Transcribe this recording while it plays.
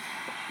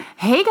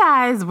Hey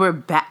guys, we're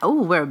back.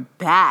 Oh, we're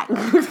back.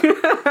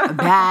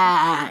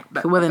 back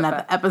with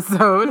another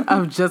episode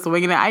of Just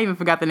Winging It. I even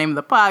forgot the name of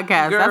the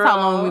podcast. Girl, that's how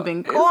long we've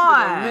been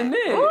gone.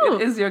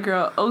 It is your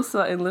girl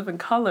Osa in Living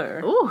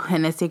Color. Ooh,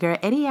 and it's your girl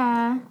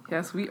Edia.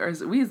 Yes, we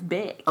is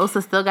back.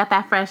 Osa still got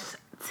that fresh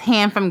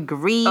tan from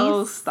Greece.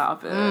 Oh,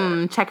 stop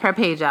it. Check her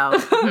page out.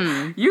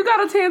 You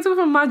got a tan too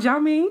from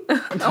Miami.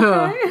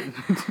 Okay.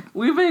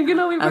 we've been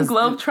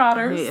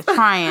globetrotters.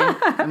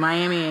 Trying.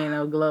 Miami ain't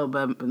no globe,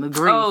 but the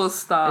Greece. Oh,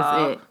 stop.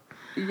 Is it.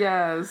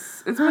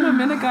 Yes. It's been a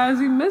minute, guys.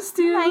 We missed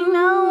you. I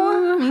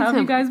know. How have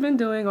you guys been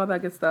doing? All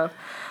that good stuff.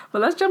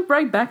 But let's jump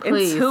right back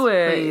into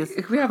it.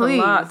 Please. We have a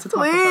lot to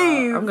talk about.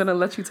 I'm going to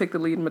let you take the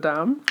lead,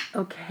 madame.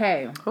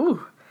 Okay.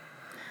 Ooh.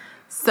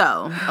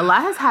 So, a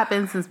lot has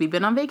happened since we've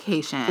been on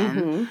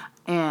vacation,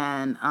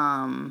 and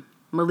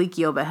Malik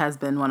Yoba has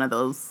been one of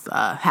those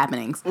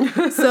happenings.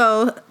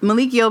 So,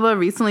 Malik Yoba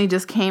recently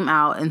just came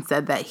out and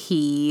said that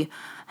he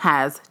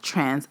has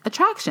trans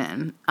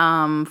attraction.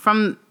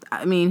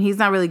 He's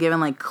not really given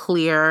like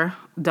clear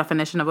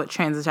definition of what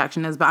trans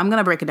attraction is, but I'm going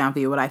to break it down for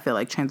you what I feel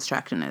like trans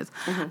attraction is.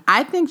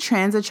 I think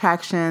trans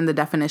attraction, the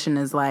definition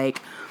is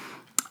like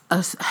a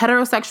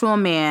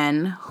heterosexual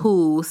man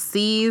who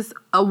sees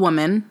a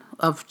woman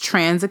of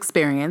trans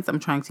experience. I'm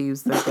trying to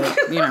use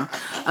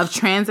of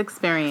trans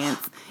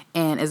experience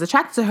and is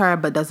attracted to her,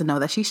 but doesn't know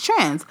that she's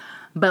trans.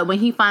 But when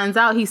he finds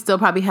out, he still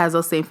probably has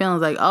those same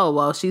feelings like, oh,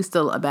 well, she's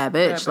still a bad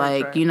bitch.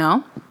 Right.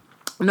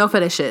 No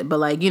for this shit,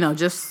 but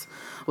just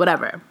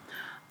whatever.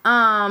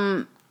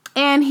 And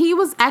he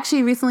was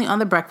actually recently on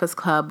The Breakfast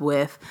Club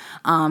with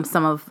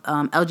some of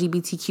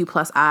LGBTQ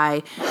plus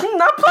I.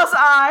 Not plus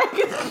I.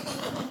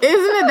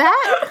 Isn't it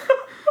that?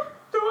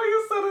 The way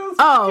you said it was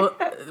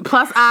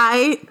plus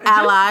I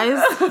allies.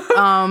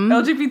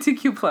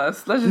 LGBTQ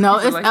plus. Let's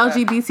just it's like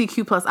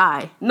LGBTQ plus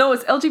I. No,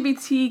 it's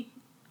LGBTQIA.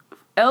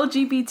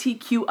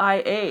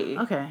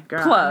 Okay,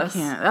 girl. Plus.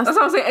 That's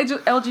what I'm saying.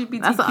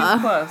 LGBTQ that's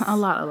plus. A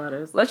lot of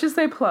letters. Let's just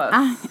say plus.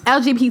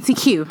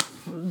 LGBTQ.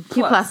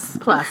 Plus.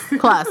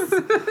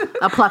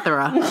 A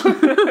plethora.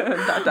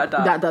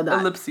 dot.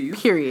 Ellipses.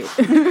 Period.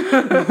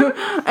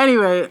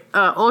 Anyway,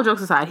 all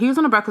jokes aside, he was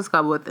on a Breakfast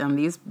Club with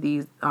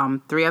these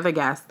three other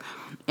guests,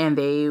 and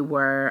they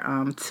were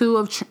two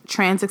of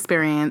trans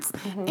experience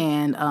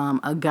and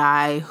a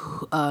guy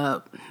who,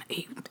 I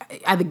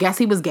guess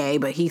he was gay,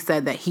 but he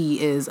said that he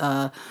is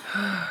I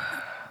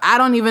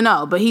don't even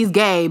know, but he's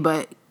gay,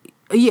 but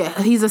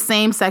yeah, he's a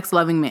same-sex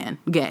loving man,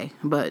 gay,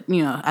 but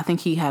I think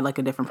he had like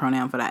a different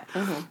pronoun for that.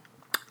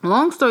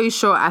 Long story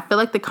short, I feel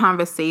like the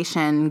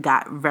conversation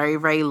got very,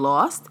 very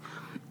lost,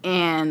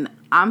 and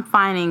I'm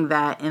finding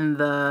that in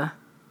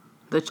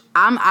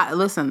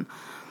listen,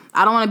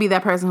 I don't want to be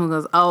that person who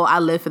goes, oh, I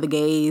live for the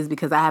gays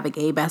because I have a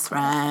gay best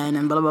friend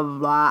and blah, blah, blah,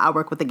 blah. I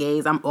work with the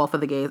gays. I'm all for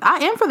the gays.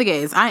 I am for the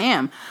gays. I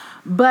am.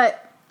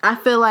 But I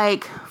feel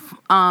like,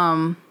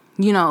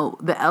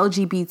 the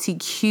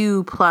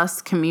LGBTQ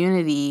plus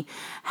community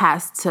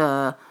has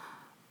to,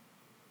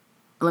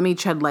 let me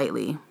tread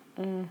lightly,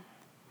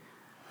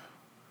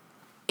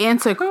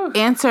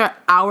 answer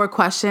our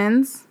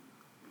questions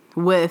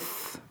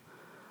without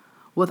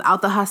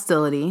the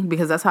hostility,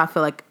 because that's how I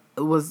feel like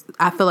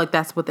I feel like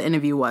that's what the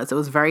interview was. It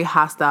was very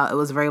hostile. It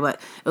was very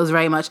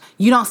much,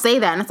 you don't say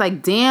that. And it's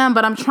like, damn,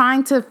 but I'm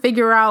trying to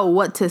figure out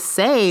what to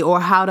say or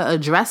how to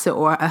address it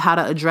or how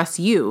to address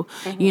you,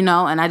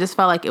 and I just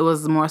felt like it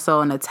was more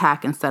so an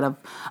attack instead of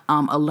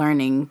a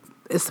learning.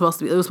 I feel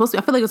like it was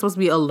supposed to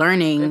be a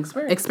learning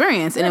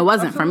experience and it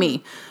wasn't absolutely.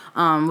 For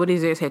me. What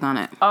is your take on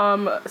it?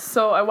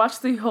 So I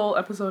watched the whole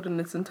episode in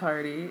its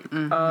entirety.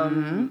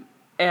 And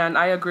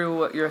I agree with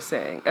what you're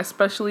saying,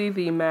 especially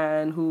the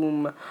man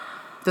whom...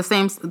 The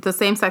same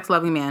sex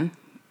loving man.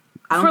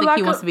 I don't think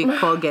he wants to be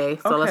called gay,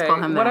 so let's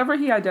call him that. Whatever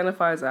he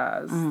identifies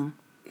as,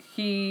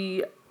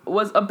 he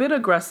was a bit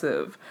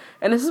aggressive,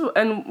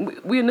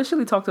 and we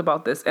initially talked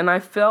about this, and I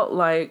felt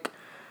like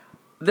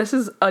this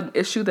is an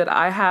issue that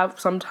I have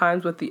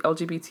sometimes with the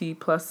LGBT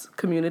plus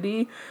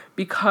community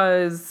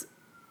because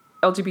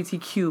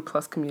LGBTQ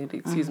plus community,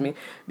 excuse me,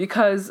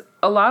 because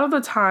a lot of the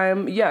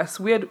time,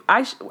 yes,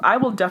 I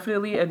will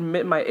definitely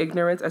admit my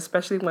ignorance,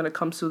 especially when it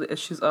comes to the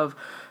issues of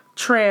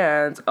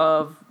trans,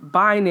 of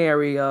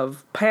binary,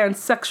 of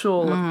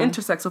pansexual, of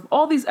intersex, of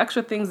all these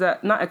extra things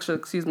but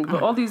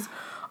all these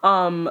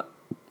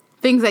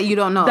things that you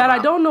don't know that about.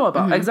 I don't know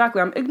about. Exactly.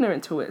 I'm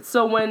ignorant to it.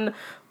 So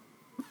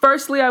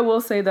firstly, I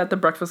will say that The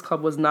Breakfast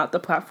Club was not the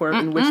platform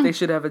in which they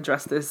should have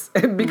addressed this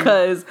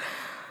because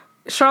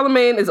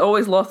Charlamagne is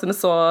always lost in the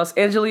sauce.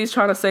 Angelique's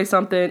trying to say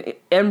something.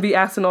 Envy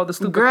asking all the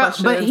stupid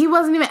questions. But he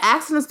wasn't even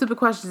asking the stupid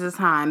questions this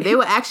time. They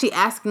were actually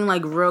asking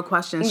like real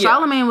questions. Yeah.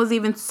 Charlamagne was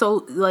even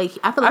so like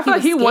I feel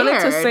like he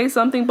wanted to say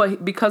something,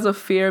 but because of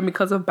fear,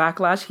 because of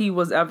backlash, he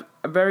was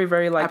very,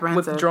 very like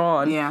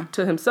withdrawn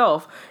to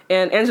himself.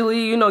 And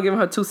Angelique, giving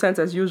her 2 cents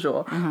as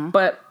usual.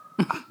 But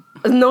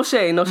no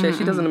shade.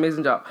 She does an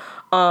amazing job.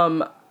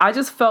 I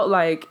just felt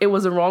like it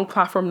was the wrong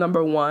platform,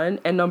 number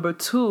one. And number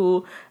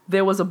two,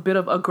 there was a bit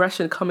of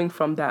aggression coming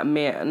from that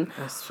man.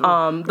 That's true.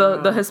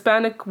 The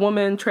Hispanic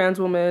woman, trans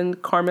woman,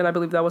 Carmen, I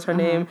believe that was her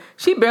name.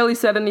 She barely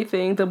said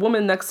anything. The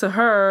woman next to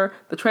her,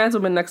 the trans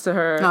woman next to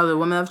her. No, the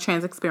woman of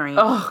trans experience.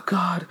 Oh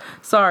God,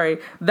 sorry.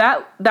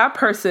 That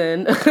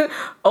person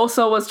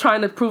also was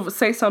trying to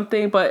say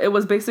something, but it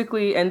was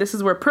basically, and this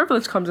is where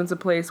privilege comes into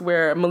place,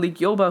 where Malik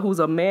Yoba, who's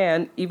a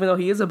man, even though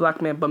he is a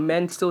black man, but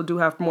men still do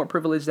have more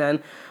privilege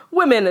than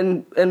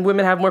women, and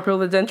women have more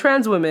privilege than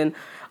trans women.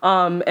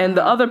 And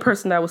the other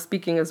person that was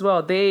speaking as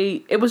well,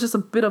 it was just a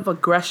bit of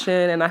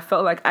aggression, and I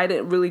felt like I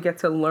didn't really get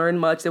to learn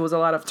much. There was a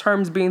lot of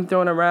terms being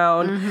thrown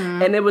around,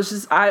 and it was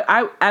just,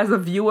 I as a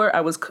viewer,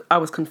 I was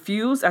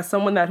confused. As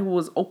someone who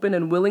was open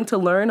and willing to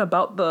learn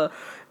about the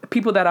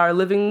people that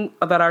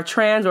are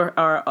trans or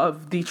are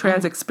of the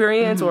trans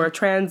experience or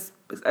trans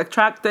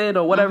attracted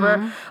or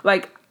whatever,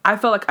 like, I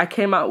felt like I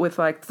came out with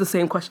like the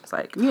same questions,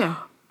 like, yeah.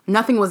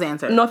 Nothing was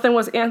answered. Nothing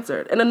was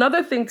answered. And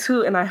another thing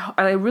too, and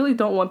I really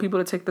don't want people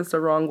to take this the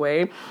wrong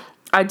way,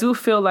 I do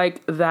feel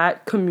like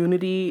that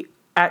community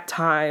at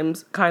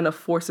times kind of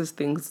forces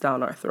things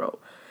down our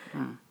throat.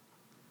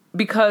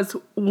 Because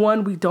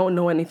one, we don't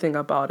know anything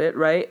about it,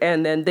 right?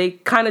 And then they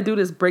kind of do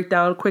this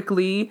breakdown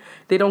quickly.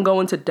 They don't go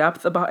into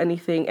depth about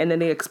anything, and then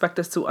they expect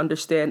us to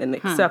understand and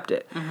accept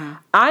it.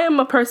 I am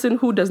a person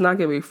who does not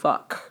give a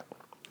fuck.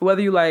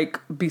 Whether you like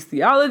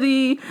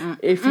bestiality,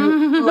 if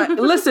you like,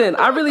 listen,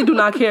 I really do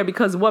not care,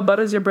 because what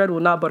butters your bread will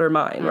not butter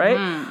mine, right?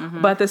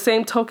 But at the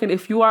same token,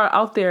 if you are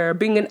out there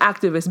being an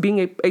activist,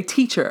 being a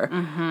teacher,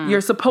 you're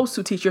supposed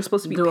to teach. You're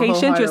supposed to be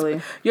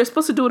patient. You're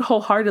supposed to do it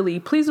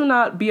wholeheartedly. Please do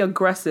not be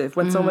aggressive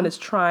when someone is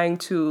trying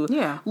to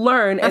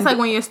learn. It's like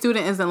when your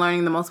student isn't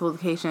learning the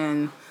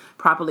multiplication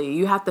properly.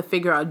 You have to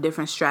figure out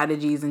different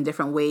strategies and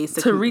different ways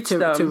to reach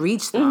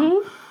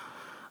them.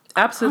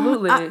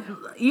 Absolutely.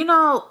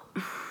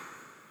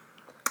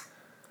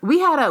 We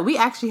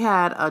actually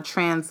had a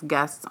trans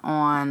guest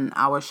on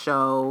our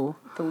show.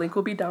 The link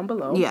will be down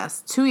below.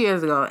 Yes, 2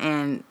 years ago,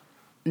 and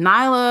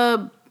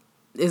Nyla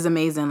is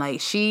amazing. Like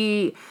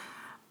she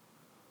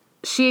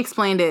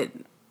explained it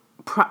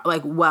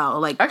well.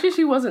 Like actually,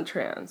 she wasn't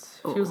trans.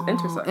 She was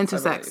intersex.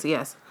 Intersex,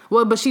 yes.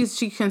 Well, but she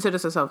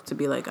considers herself to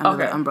be like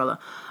under the umbrella.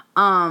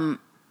 And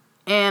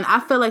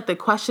I feel like the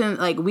question,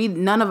 like we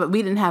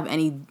didn't have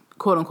any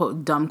quote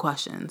unquote dumb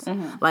questions.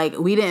 Like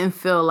we didn't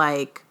feel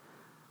like.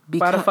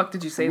 Why the fuck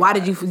did you say why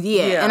that? did you...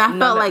 Yeah. And I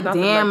felt like,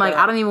 damn, like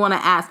I don't even want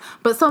to ask.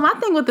 But so my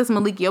thing with this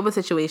Malik Yoba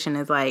situation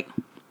is like...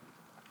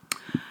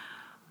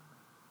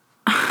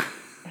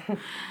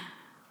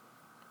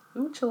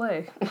 Ooh,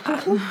 Chile.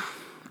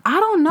 I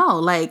don't know.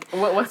 Like...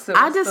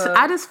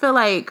 I just feel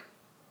like...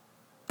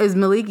 Is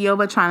Malik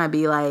Yoba trying to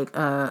be like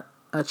a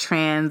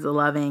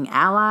trans-loving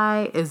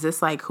ally? Is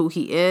this like who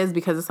he is?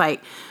 Because it's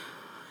like...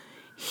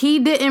 He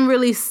didn't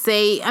really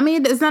say... I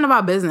mean, it's none of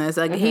our business.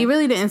 Like, he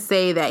really didn't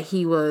say that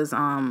he was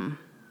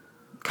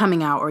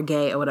coming out or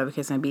gay or whatever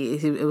case may be.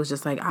 It was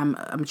just like, I'm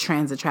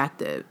trans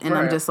attractive. And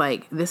I'm just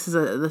like, this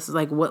is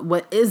like,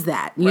 what is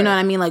that? You know what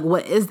I mean? Like,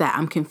 what is that?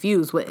 I'm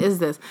confused. What is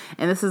this?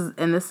 And this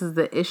is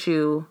the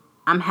issue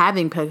I'm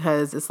having,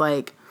 because it's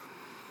like,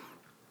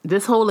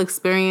 this whole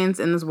experience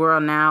in this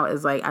world now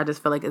is like, I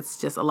just feel like it's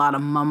just a lot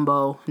of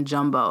mumbo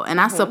jumbo. And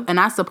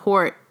I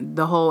support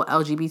the whole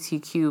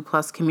LGBTQ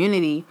plus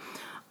community.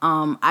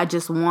 I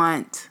just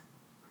want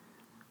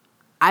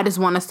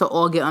us to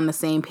all get on the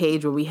same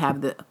page where we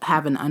have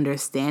an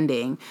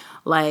understanding.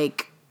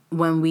 Like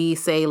when we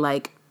say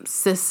like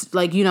cis,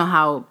 like, you know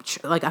how,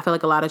 like, I feel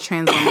like a lot of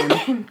trans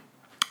women,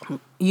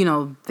 you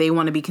know, they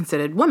want to be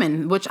considered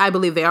women, which I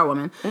believe they are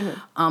women.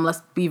 Let's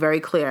be very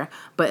clear.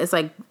 But it's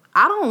like,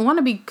 I don't want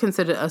to be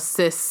considered a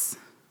CIS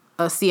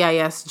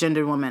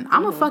gendered woman.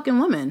 I'm a fucking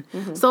woman.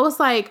 So it's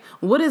like,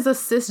 what is a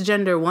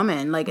cisgender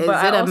woman? Like, is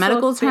it a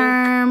medical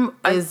term?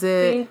 I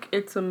think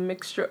it's a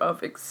mixture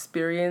of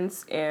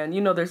experience, and,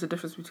 you know, there's a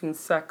difference between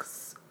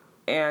sex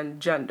and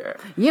gender.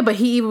 Yeah, but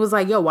he even was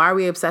like, yo, why are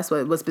we obsessed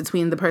with what's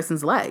between the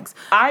person's legs?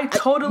 I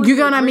totally You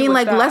know what I mean?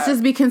 Like, that. Let's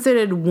just be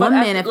considered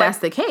women if that's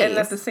the case. And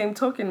at the same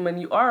token, when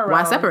you are around...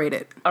 Why separate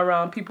it?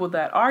 Around people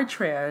that are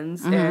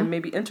trans and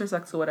maybe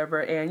intersex or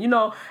whatever, and, you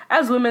know,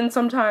 as women,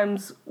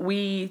 sometimes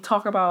we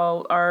talk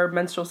about our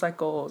menstrual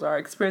cycles, our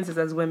experiences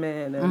as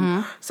women,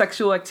 and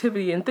sexual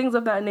activity and things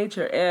of that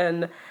nature.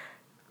 And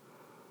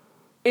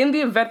in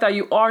the event that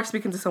you are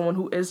speaking to someone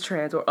who is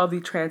trans or of the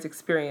trans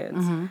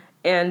experience,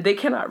 and they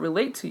cannot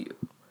relate to you,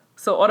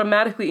 so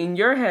automatically in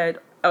your head,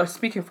 I was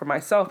speaking for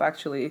myself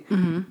actually,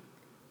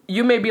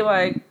 you may be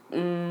like,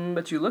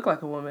 but you look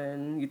like a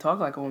woman, you talk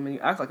like a woman, you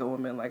act like a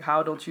woman, like,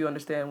 how don't you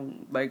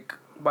understand, like,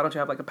 why don't you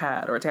have like a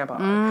pad or a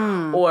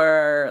tampon?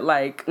 Or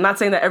like, not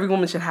saying that every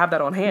woman should have that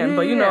on hand,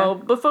 but you know,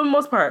 but for the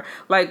most part,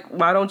 like,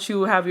 why don't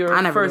you have your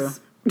first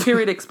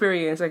period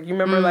experience? Like, you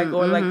remember like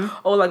going like,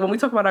 oh, like when we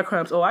talk about our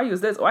cramps, oh, I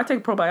use this, oh, I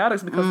take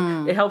probiotics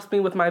because it helps me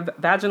with my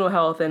vaginal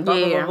health and blah,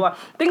 blah, blah, blah,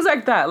 things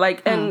like that.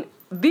 Like, and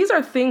these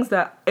are things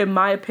that, in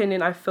my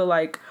opinion, I feel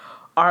like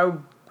are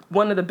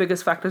one of the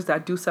biggest factors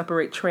that do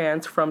separate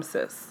trans from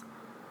cis.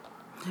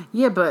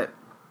 Yeah, but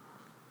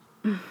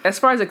as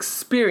far as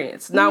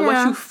experience. Now,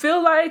 what you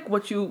feel like,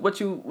 what you.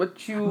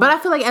 But I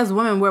feel like as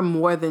women, we're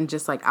more than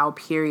just like our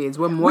periods.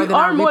 We're more than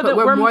our reproductive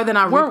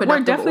organs. We're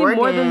definitely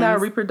more than our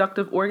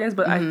reproductive organs.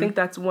 But I think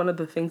that's one of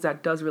the things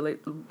that does relate.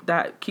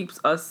 That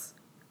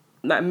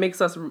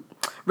makes us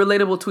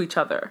relatable to each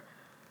other.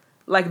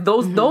 Like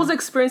those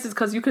experiences,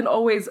 because you can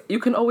always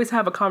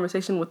have a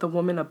conversation with a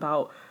woman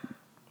about.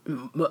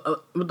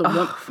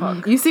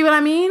 Fuck. You see what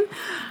I mean?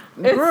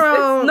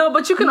 No,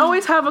 but you can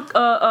always have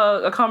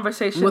a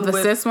conversation with a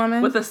cis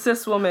woman? With a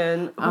cis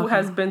woman who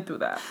has been through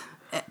that.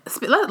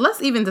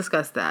 Let's even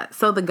discuss that.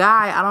 So the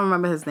guy, I don't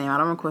remember his name. I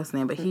don't recall his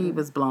name, but he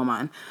was blowing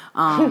mine.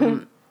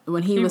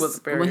 When he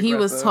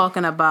was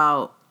talking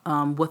about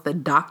what the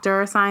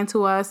doctor assigned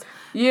to us.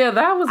 Yeah,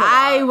 that was.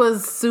 I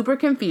was super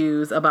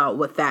confused about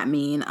what that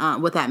means,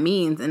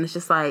 and it's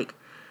just like.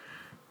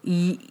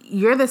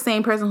 You're the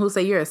same person who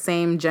say you're a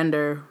same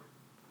gender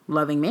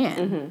loving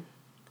man.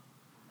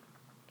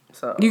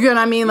 So you get what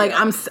I mean? Like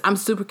I'm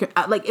super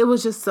like it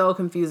was just so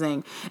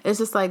confusing. It's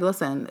just like,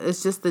 listen,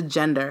 it's just the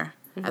gender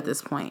at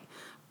this point.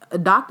 A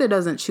doctor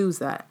doesn't choose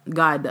that.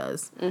 God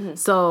does.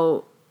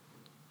 So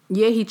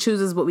yeah, he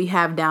chooses what we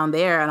have down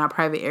there in our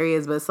private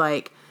areas, but it's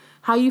like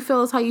how you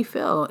feel is how you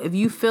feel. If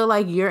you feel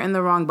like you're in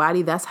the wrong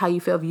body, that's how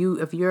you feel.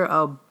 If you're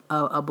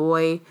a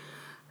boy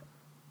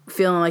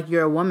feeling like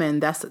you're a woman,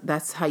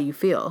 that's how you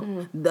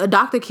feel. A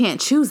doctor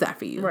can't choose that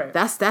for you. Right.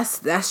 That's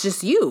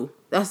just you.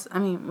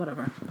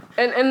 Whatever.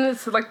 And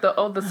it's like the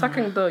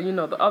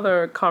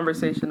other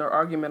conversation or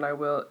argument,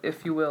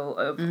 if you will,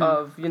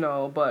 of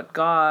but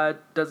God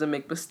doesn't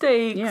make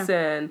mistakes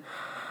and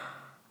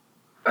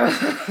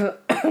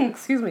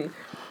excuse me.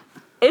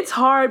 It's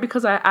hard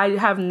because I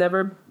have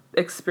never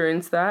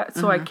experienced that,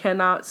 so I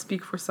cannot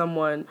speak for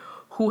someone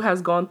who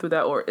has gone through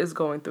that or is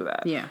going through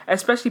that. Yeah.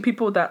 Especially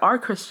people that are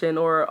Christian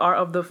or are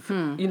of the,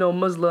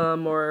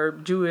 Muslim or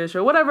Jewish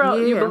or whatever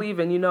you believe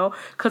in,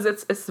 because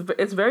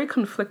it's very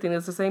conflicting.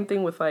 It's the same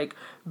thing with like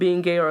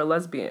being gay or a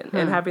lesbian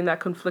and having that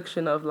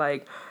confliction of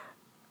like,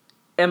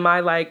 am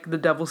I like the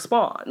devil's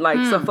spawn?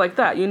 Like stuff like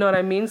that. You know what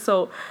I mean?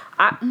 So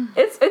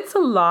it's a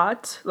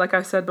lot. Like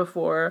I said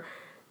before,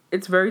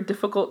 it's very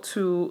difficult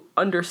to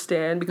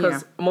understand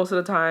because most of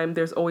the time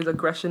there's always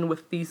aggression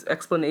with these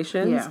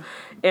explanations. Yeah.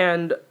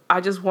 And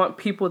I just want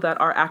people that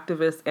are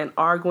activists and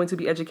are going to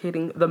be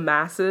educating the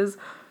masses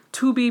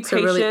to be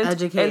patient really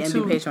educate and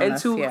be patient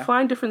and to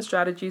find different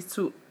strategies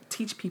to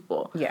teach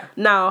people. Yeah.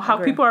 Now, how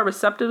people are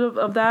receptive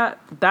of that,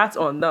 that's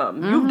on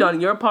them. You've done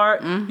your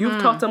part.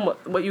 You've taught them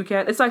what you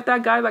can. It's like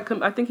that guy that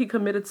I think he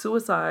committed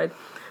suicide.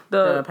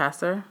 The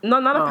pastor?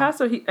 No, not a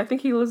pastor. I think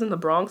he lives in the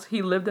Bronx.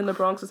 He lived in the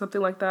Bronx or something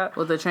like that.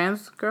 With the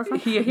trans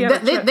girlfriend? They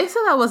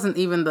said that wasn't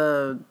even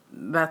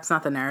that's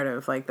not the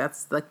narrative. Like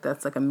that's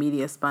like a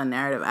media spun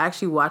narrative. I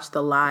actually watched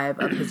the live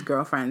of his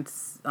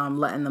girlfriends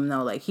letting them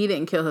know like he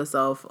didn't kill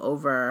himself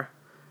over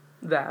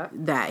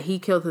that. He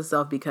killed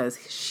himself because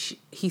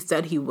he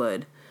said he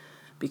would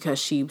because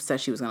she said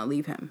she was going to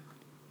leave him.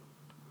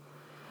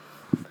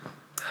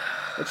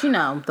 But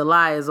the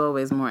lie is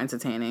always more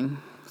entertaining.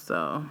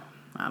 So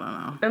I don't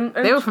know.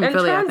 And they were from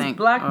Philly, I think.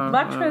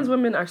 Black trans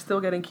women are still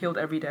getting killed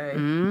every day.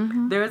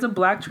 There is a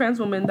black trans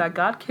woman that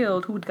got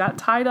killed, who got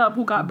tied up,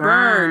 who got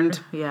burned.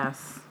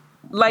 Yes.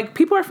 Like,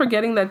 people are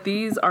forgetting that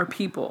these are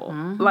people.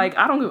 Like,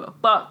 I don't give a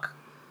fuck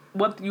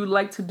what you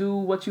like to do,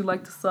 what you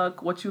like to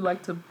suck, what you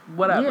like to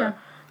whatever. Yeah.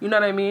 You know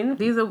what I mean?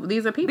 These are people.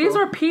 These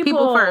are people.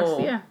 People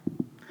first, yeah.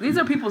 These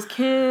are people's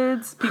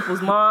kids,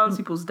 people's moms,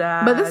 people's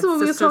dads, but this is what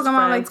sisters, we were talking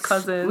friends, about,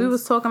 cousins. We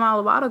was talking about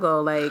a while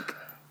ago, like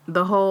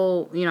the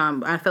whole,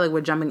 I feel like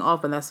we're jumping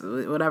off, and that's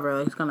whatever.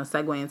 Like, it's gonna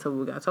segue into what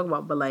we gotta talk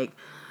about. But like,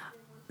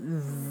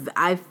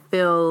 I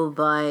feel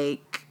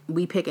like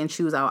we pick and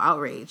choose our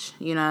outrage.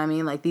 You know what I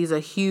mean? Like, these are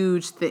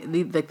huge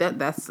things. Like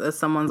that's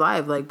someone's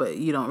life. Like, but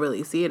you don't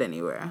really see it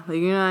anywhere. Like,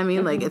 you know what I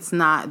mean? Like, it's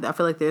not. I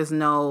feel like there's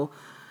no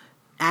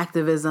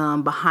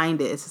activism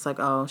behind it. It's just like,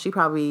 oh, she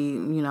probably,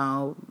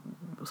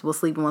 was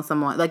sleeping with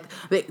someone. Like,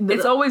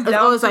 it's always like,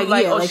 yeah,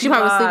 like she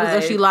probably sleeping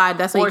with, she lied.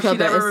 That's why you killed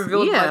her. Or she never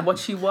revealed like what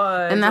she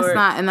was. And that's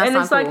not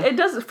it's cool. Like, it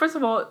does. First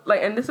of all,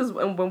 like, and this is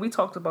when we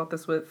talked about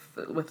this with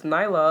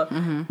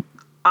Nyla.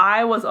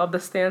 I was of the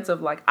stance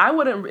of like, I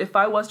wouldn't, if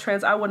I was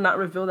trans, I would not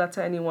reveal that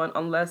to anyone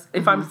unless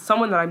if I'm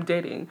someone that I'm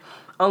dating,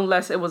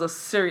 unless it was a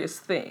serious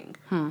thing,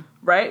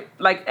 right?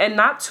 Like, and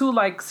not too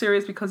like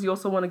serious, because you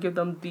also want to give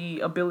them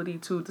the ability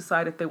to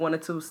decide if they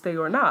wanted to stay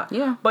or not.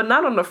 Yeah. But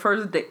not on the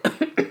first date.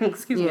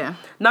 Excuse me.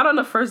 Not on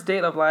the first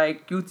date of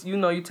like because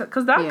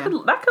that could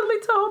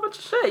lead to a whole bunch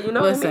of shit. You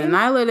know. Listen,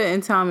 what I mean? Nyla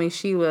didn't tell me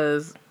she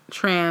was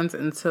trans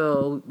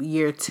until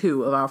year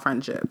 2 of our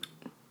friendship.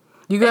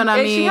 You get what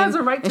I mean? She has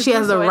a right to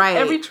do so. Right.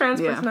 Every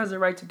trans person has a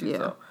right to do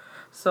so.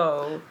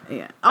 So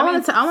yeah, I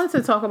wanted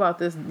to talk about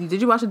this.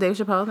 Did you watch the Dave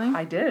Chappelle thing?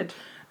 I did.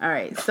 All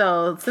right.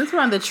 So since we're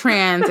on the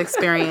trans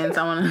experience,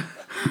 I want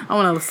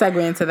to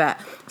segue into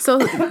that. So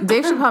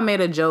Dave Chappelle made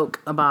a joke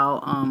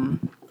about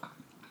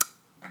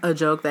a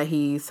joke that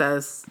he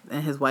says,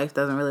 and his wife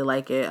doesn't really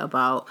like it,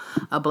 about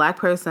a black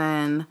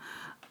person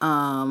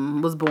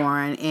was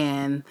born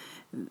and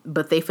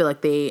but they feel like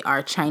they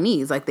are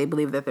Chinese, like they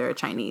believe that they're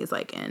Chinese,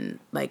 like in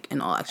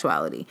all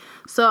actuality.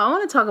 So I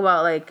want to talk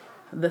about like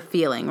the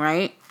feeling,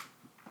 right?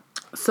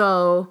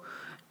 So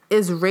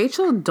is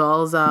Rachel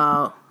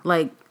Dolezal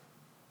like?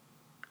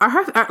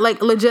 Are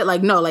like legit?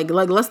 Like no, like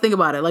let's think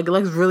about it. Like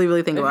let's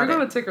really think about it. If you're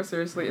gonna take her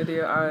seriously,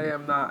 India, I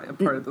am not a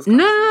part of this.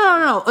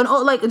 No. And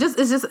like it's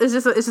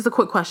just a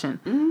quick question.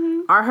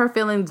 Mm-hmm. Are her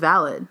feelings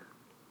valid?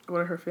 What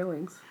are her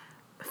feelings?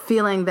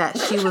 Feeling that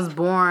she was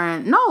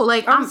born. No,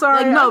 like I'm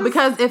sorry. Like, no,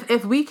 because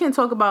if we can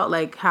talk about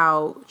like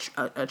how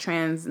a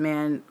trans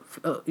man,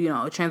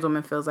 a trans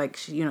woman feels like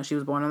she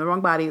was born in the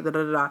wrong body.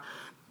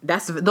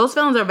 Those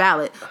feelings are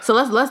valid. So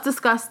let's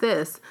discuss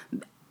this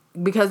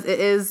because it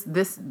is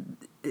this.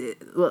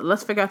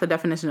 Let's figure out the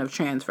definition of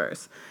trans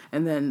first,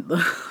 and then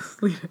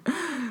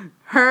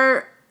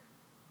her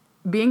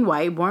being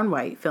white, born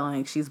white, feeling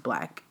like she's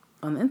black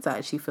on the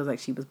inside. She feels like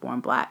she was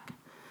born black.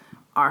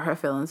 Are her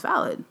feelings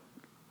valid?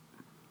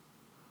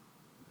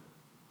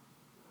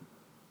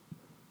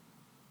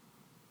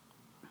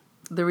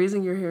 The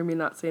reason you're hearing me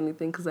not say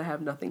anything because I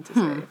have nothing to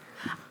say.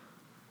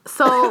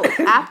 So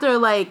after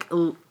like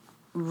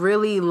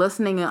really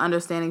listening and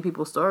understanding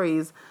people's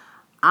stories.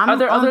 Are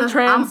there other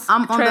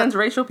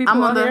transracial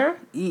people out there?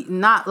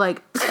 Not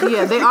like,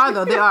 yeah, they are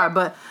though. They are,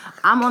 but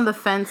I'm on the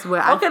fence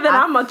where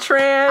I'm a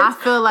trans, I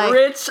feel like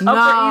rich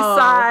Upper East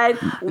Side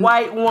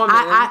white woman.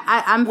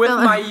 I'm with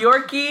my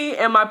Yorkie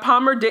and my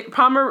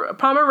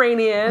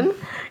Pomeranian.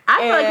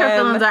 I feel like her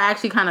feelings are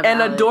actually kind of and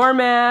valid. A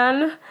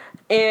doorman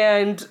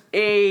and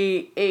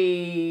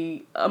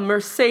a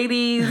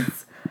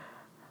Mercedes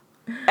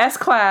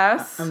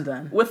S-Class. I'm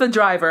done with a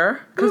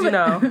driver because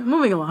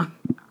moving along.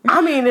 I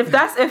mean, if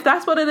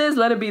that's what it is,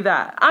 let it be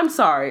that. I'm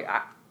sorry.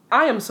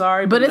 I am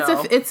sorry, but no.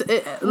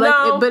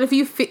 But if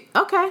you feel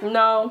okay,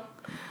 no.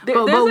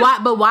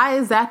 But why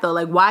is that though?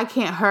 Like, why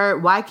can't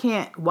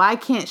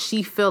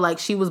she feel like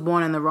she was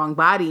born in the wrong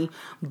body,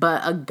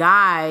 but a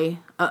guy,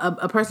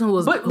 a person who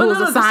was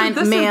assigned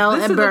male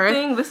at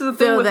birth? This is the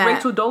thing with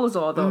Rachel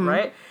Dolezal though, mm-hmm.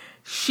 right?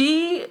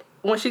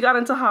 When she got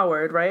into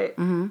Howard, right?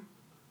 Mm-hmm.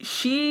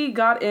 She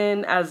got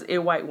in as a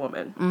white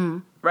woman. Mm-hmm.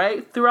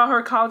 Right? Throughout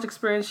her college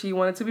experience, she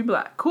wanted to be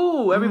black.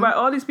 Cool. Everybody,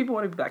 all these people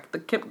want to be black. The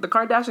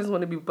Kardashians want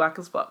to be black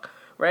as fuck.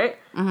 Right?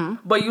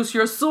 Mm-hmm. But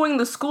you're suing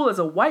the school as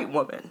a white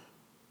woman.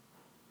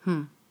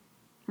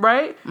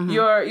 Right? Mm-hmm.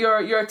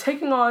 You're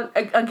taking on,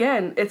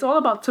 again, it's all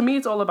about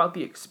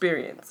the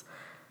experience.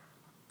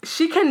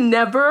 She can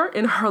never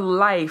in her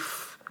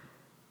life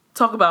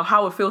talk about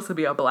how it feels to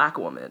be a black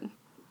woman.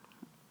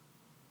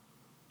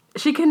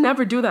 She can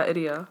never do that,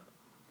 Idia.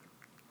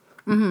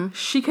 Mm-hmm.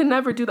 She can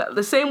never do that.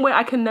 The same way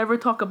I can never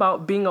talk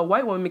about being a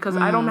white woman because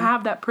I don't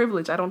have that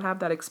privilege. I don't have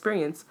that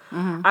experience.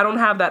 Mm-hmm. I don't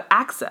have that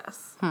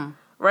access.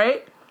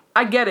 Right?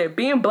 I get it.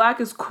 Being black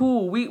is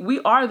cool.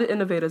 We are the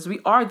innovators. We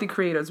are the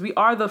creators. We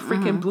are the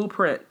freaking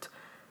blueprint.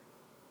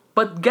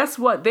 But guess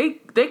what? They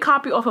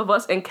copy off of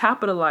us and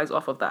capitalize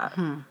off of that.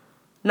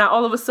 Now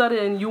all of a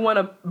sudden you want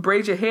to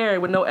braid your hair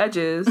with no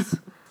edges,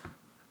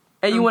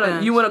 and you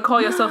want to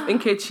call yourself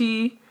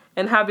Nkechi.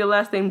 And have your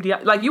last name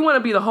like you want to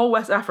be the whole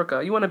West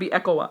Africa. You want to be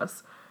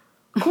ECOWAS.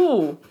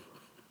 Cool.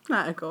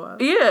 Not ECOWAS.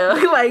 Yeah,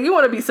 like you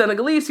want to be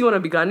Senegalese. You want to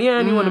be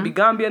Ghanaian. You want to be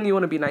Gambian. You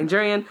want to be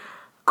Nigerian.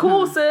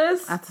 Cool,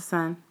 sis. That's the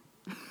son.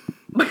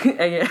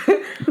 Yeah,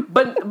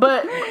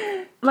 but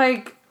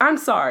like I'm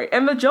sorry.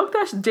 And the joke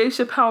that Dave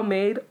Chappelle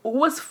made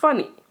was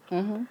funny.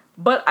 Mm-hmm.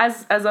 But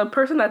as a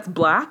person that's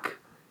black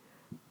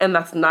and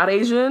that's not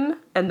Asian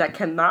and that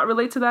cannot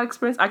relate to that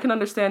experience, I can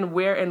understand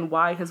where and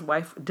why his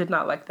wife did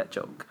not like that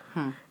joke.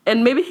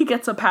 And maybe he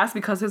gets a pass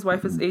because his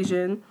wife is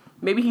Asian.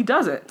 Maybe he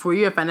doesn't. Were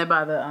you offended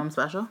by the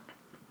special?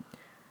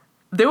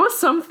 There was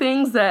some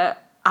things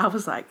that I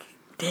was like,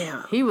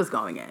 damn. He was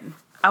going in.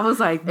 I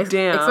was like,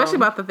 damn. Especially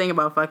about the thing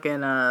about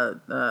fucking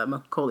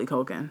Macaulay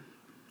Culkin.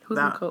 Who's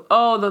Macaulay?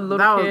 Oh, the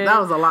little kid.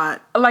 That was a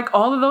lot. Like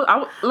all of those.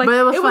 But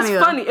it was funny.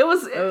 It's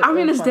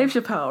funny. Dave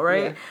Chappelle,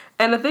 right? Yeah.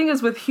 And the thing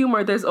is with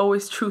humor, there's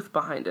always truth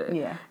behind it.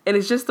 Yeah. And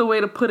it's just a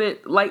way to put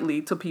it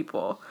lightly to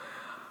people.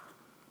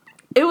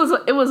 It was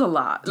a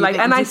lot.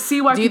 I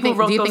see why people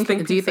wrote those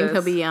things. Do you think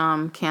he'll be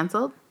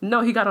canceled? No,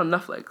 he got on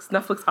Netflix.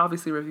 Netflix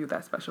obviously reviewed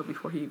that special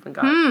before he even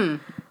got it.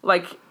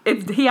 Like,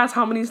 he has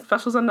how many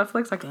specials on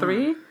Netflix? Like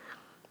 3?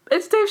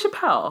 It's Dave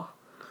Chappelle.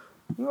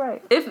 You're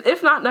right.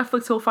 If not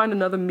Netflix, he'll find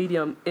another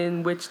medium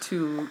in which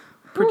to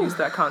produce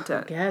that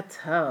content.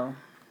 Ghetto.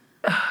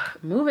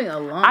 Moving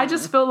along. I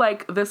just feel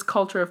like this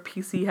culture of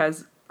PC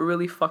has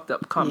really fucked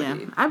up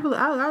comedy. Yeah, I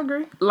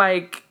agree.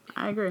 Like...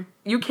 I agree.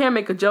 You can't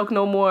make a joke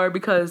no more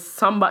because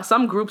some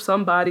group,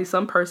 somebody,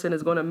 some person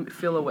is going to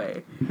feel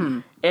away.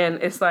 And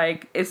it's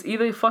like, it's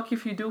either fuck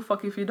if you do,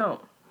 fuck if you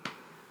don't.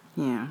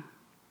 Yeah.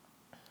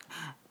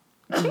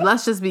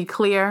 Let's just be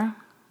clear.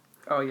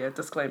 Oh, yeah,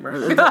 disclaimer.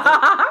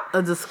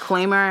 A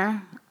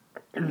disclaimer.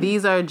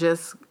 These are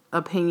just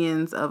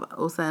opinions of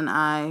Osa and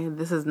I.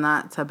 This is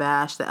not to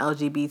bash the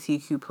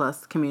LGBTQ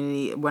plus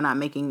community. We're not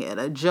making it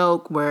a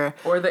joke. Or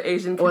the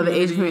Asian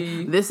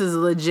community. This is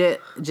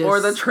legit. Just, or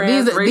the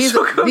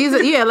transracial community. These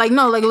are yeah, like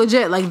no, like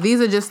legit. Like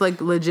these are just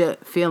like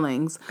legit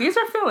feelings. These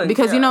are feelings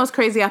because you know it's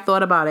crazy. I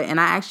thought about it, and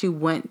I actually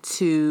went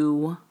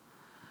to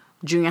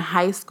junior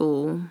high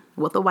school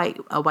with a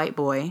white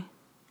boy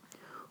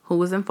who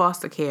was in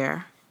foster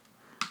care,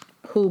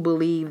 who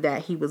believed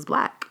that he was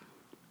black.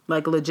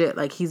 Like legit,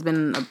 like he's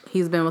been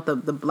with a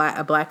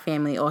black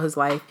family all his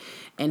life,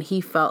 and he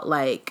felt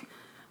like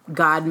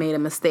God made a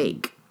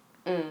mistake.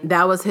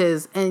 That was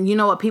his, and you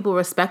know what? People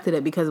respected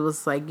it because it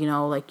was like, you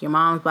know, like your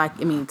mom's black.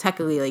 I mean,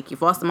 technically, like your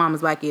foster mom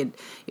is black, your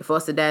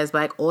foster dad is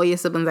black, all your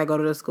siblings that go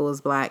to the school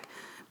is black.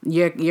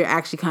 You're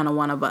actually kind of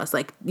one of us,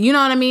 like you know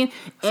what I mean.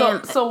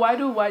 So why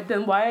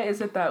is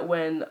it that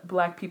when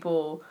black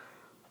people,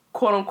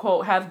 quote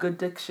unquote, have good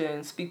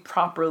diction, speak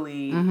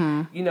properly,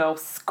 you know,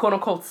 quote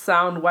unquote,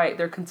 sound white,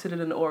 they're considered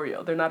an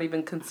Oreo. They're not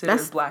even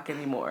considered black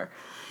anymore.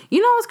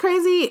 You know what's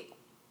crazy?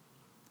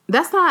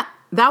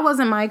 That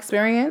wasn't my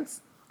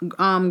experience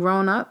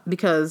growing up,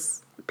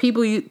 because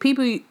people will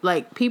be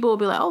like,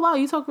 oh wow,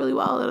 you talk really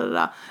well. Da, da,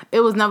 da. It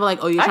was never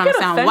like, oh, you're trying to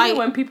sound white.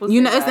 When people say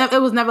that.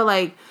 It was never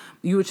like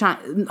you were trying.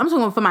 I'm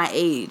talking for my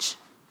age.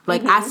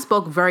 Like I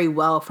spoke very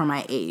well for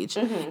my age,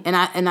 and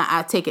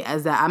I take it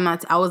as that.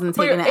 I wasn't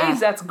taking it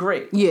as that's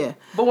great. Yeah,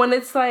 but when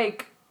it's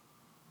like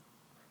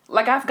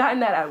I've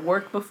gotten that at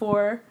work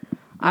before,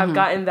 I've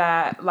gotten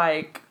that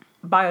like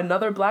by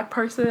another black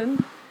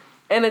person,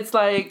 and it's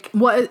like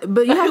what?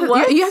 But you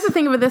have to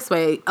think of it this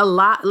way. A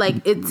lot like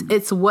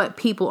it's what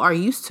people are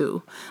used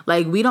to.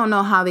 Like we don't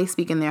know how they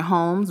speak in their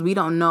homes. We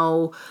don't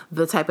know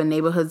the type of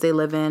neighborhoods they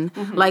live in.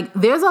 Like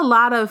there's a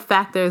lot of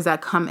factors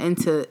that come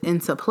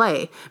into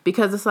play,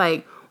 because it's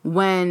like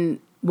when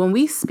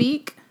we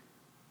speak,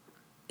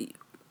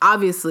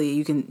 obviously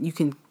you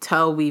can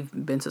tell we've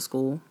been to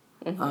school.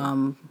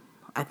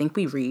 I think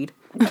we read.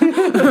 Like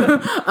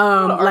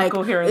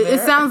it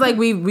sounds like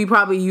we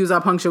probably use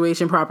our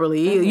punctuation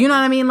properly. You know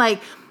what I mean?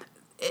 Like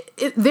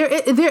there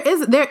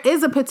is a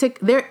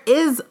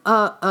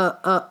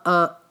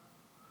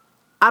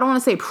I don't want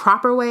to say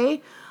proper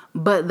way,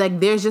 but like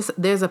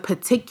there's a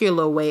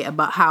particular way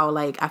about how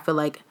like I feel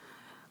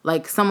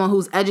like someone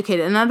who's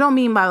educated, and I don't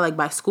mean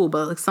by school,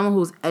 but like someone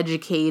who's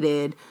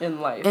educated in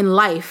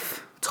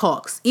life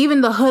talks.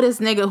 Even the hoodest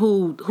nigga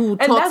who talks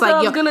like, and that's what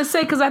I was gonna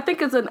say, because I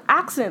think it's an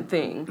accent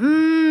thing.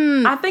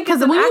 I think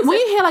it's when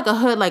you hear like a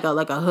hood, like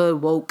a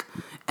hood woke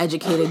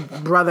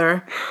educated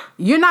brother,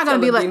 you're not gonna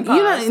be like, you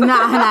know, you see, look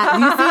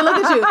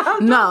at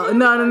you,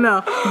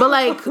 no. But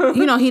like,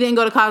 you know, he didn't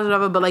go to college or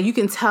whatever, but like you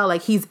can tell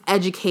like he's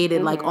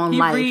educated like on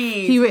life.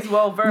 He's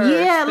well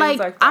versed. Yeah, like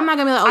I'm not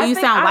gonna be like, oh, you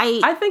sound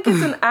white. I think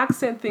it's an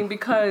accent thing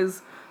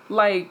because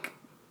like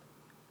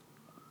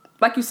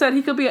you said,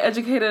 he could be an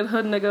educated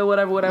hood nigga,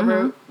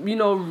 whatever, you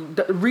know,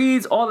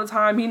 reads all the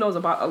time. He knows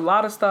about a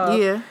lot of stuff.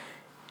 Yeah.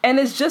 And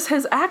it's just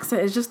his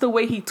accent. It's just the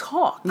way he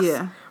talks.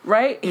 Yeah.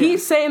 Right? Yeah.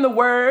 He's saying the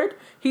word.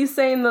 He's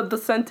saying the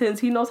sentence.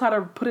 He knows how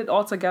to put it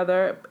all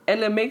together.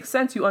 And it makes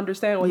sense. You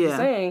understand what he's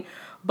saying.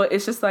 But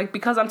it's just like,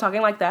 because I'm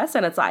talking like this,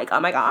 and it's like,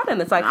 oh my God.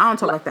 And it's like, I don't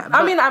talk like that.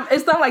 I mean,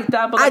 it's not like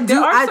that, but like,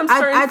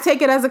 I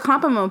take it as a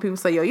compliment when people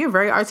say, yo, you're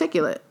very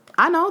articulate.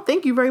 I know.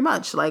 Thank you very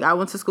much. Like, I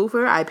went to school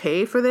for it. I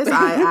paid for this.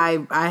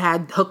 I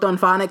had hooked on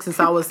phonics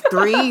since I was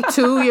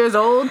 2 years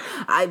old.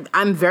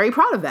 I'm very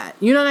proud of that.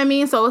 You know what I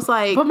mean? So it's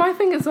like... But my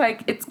thing is,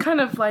 like, it's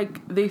kind of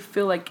like they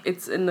feel like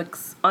it's an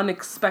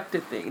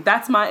unexpected thing.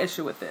 That's my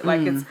issue with it.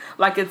 Like,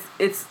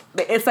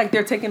 it's like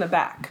they're taken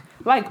aback.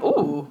 Like,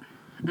 ooh,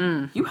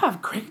 you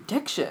have great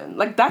diction.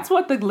 Like, that's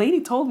what the lady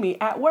told me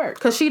at work.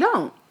 Because she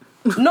don't.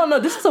 No,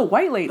 this is a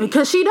white lady.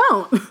 Because she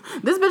don't.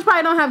 This bitch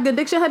probably don't have good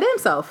diction her damn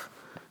self.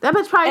 That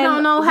bitch probably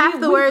don't know half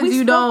the words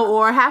you know,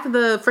 or half of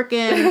the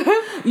freaking,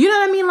 you know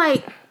what I mean?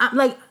 Like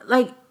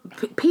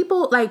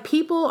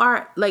people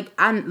are like,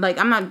 I'm not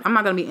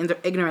gonna be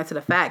ignorant to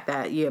the fact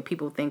that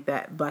people think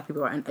that black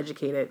people are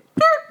uneducated.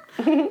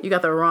 You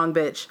got the wrong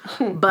bitch,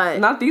 but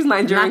not these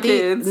Nigerian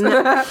kids.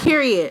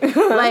 Period.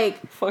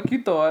 Like, fuck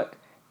you thought.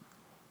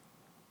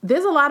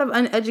 There's a lot of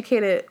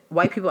uneducated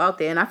white people out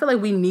there, and I feel like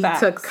we need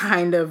to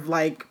kind of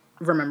like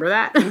remember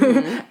that.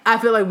 I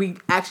feel like we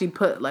actually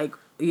put like,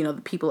 you know,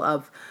 the people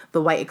of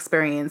the white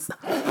experience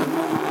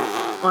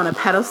on a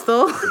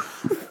pedestal.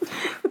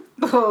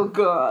 Oh,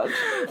 God.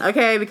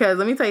 Okay, because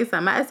let me tell you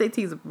something. My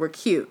SATs were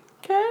cute.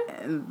 Okay.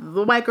 And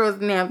the white girls,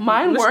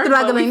 mine weren't,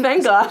 struggling.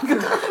 Thank God.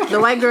 The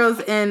white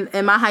girls in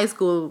my high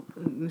school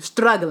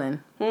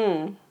struggling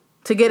to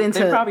get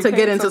into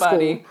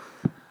school.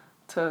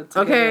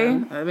 Okay,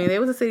 I mean, they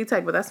was a city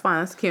tech, but that's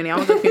fine. It's CUNY. I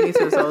was at CUNY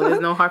too, so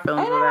there's no hard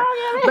feelings with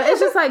that. But it's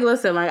just like,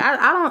 listen, like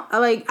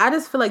I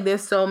just feel like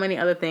there's so many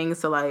other things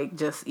to like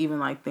just even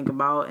like think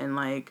about and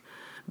like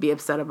be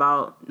upset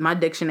about. My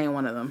diction ain't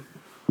one of them.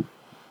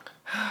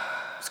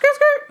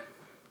 Skirt.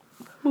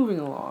 Moving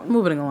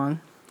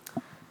along.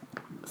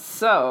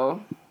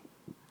 So,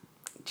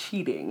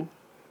 cheating.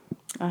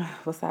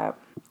 What's that?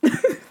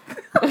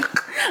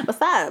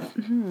 What's up?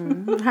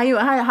 How you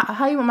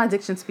want my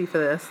diction to be for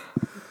this?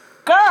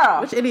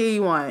 Girl! Which idiot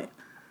you want?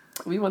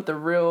 We want the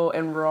real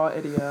and raw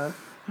idiot. All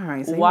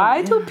right. So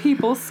why do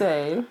people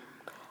say,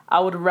 I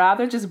would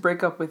rather just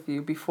break up with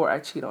you before I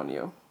cheat on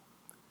you?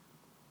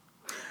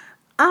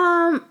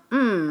 Okay.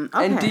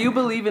 And do you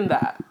believe in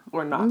that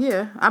or not?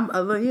 Yeah,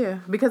 yeah.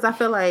 Because I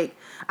feel like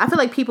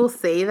people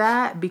say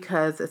that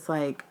because it's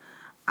like,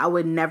 I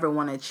would never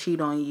want to cheat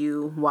on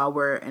you while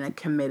we're in a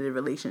committed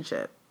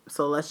relationship.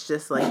 So let's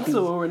just like be,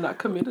 so we're not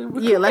committed.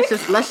 Let's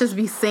just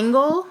be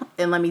single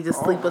and let me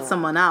just sleep with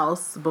someone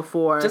else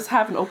before. Just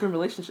have an open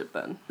relationship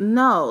then.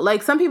 No,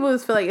 like some people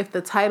just feel like if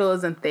the title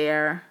isn't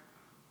there,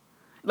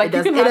 like it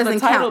doesn't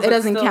count. It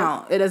doesn't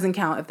count. It doesn't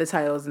count if the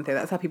title isn't there.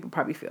 That's how people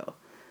probably feel.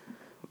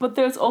 But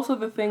there's also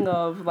the thing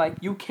of, like,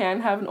 you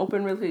can have an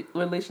open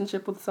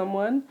relationship with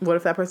someone. What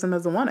if that person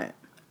doesn't want it?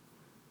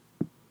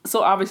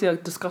 So, obviously, a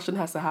discussion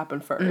has to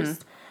happen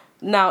first.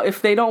 Mm-hmm. Now,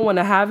 if they don't want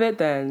to have it,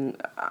 then,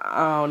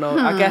 I don't know.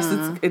 I guess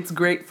it's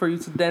great for you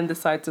to then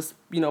decide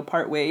to,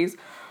 part ways.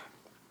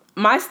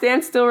 My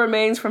stance still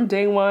remains from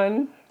day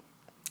one.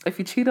 If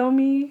you cheat on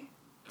me...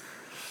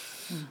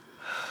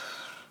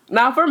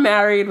 Now, if we're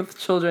married with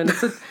children,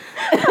 it's a...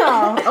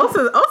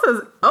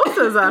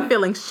 Osa's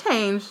feelings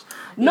changed.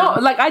 No,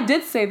 like I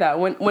did say that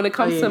when it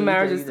comes to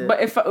marriages.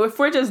 But if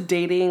we're just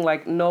dating,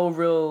 like no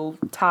real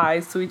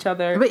ties to each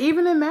other. But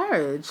even in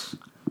marriage.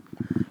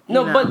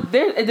 No, but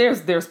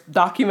there's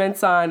documents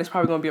signed. There's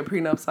probably gonna be a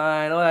prenup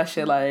signed. All that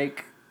shit.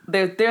 Like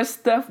there's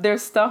stuff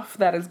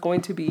that is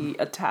going to be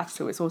attached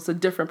to it. So it's a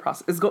different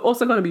process. It's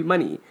also going to be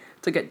money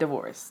to get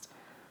divorced.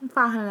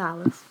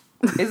 $500.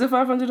 Is it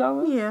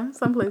 $500? Yeah,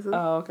 some places.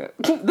 Oh, okay.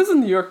 This is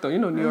New York though. You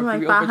know New York.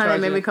 Like $500,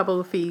 maybe a couple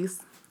of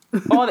fees.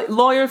 All the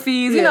lawyer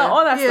fees,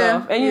 all that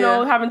stuff, and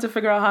having to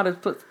figure out how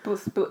to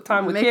split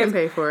time with kids. They can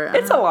pay for it.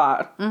 It's a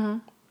lot. Mm-hmm.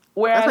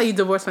 Whereas, that's why you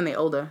divorce when they're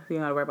older. So you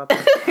don't have to worry about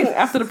that.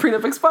 After the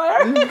prenup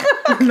expire.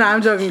 Nah,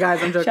 I'm joking,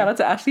 guys. I'm joking. Shout out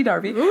to Ashley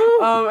Darby.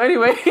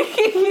 Anyway.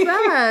 Who's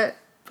that?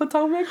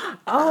 Potomac.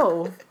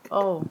 Oh,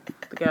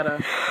 the ghetto.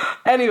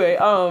 Anyway,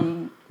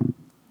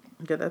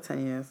 get that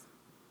 10 years.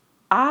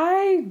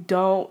 I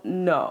don't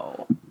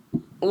know.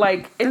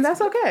 Like, and that's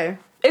okay.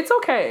 It's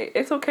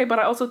okay, but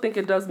I also think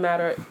it does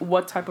matter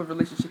what type of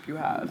relationship you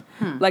have.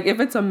 Like, if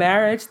it's a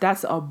marriage,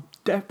 that's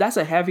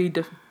a heavy,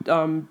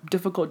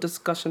 difficult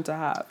discussion to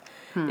have.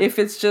 If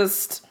it's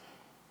just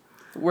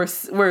we're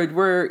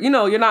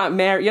you're not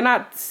married, you're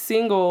not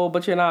single,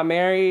 but you're not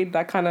married,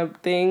 that kind of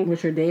thing.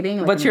 But you're dating,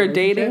 like but you're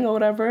dating or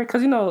whatever,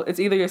 because it's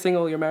either you're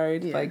single or you're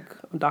married, like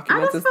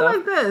documents and stuff. I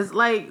just feel like this,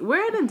 like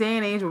we're in a day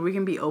and age where we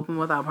can be open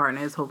with our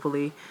partners,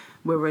 hopefully.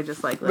 Where we're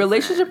just like...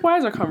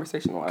 Relationship-wise or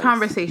conversation-wise?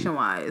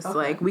 Conversation-wise. Okay.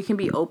 Like, we can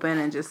be open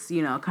and just,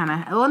 kind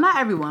of... Well, not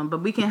everyone,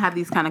 but we can have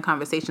these kind of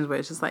conversations where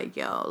it's just like,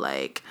 yo,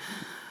 like...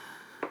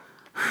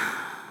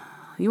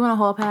 You want a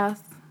hall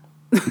pass?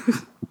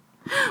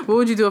 What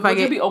would you do if I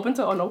get... Would you be open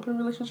to an open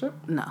relationship?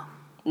 No.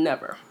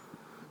 Never.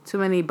 Too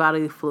many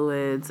bodily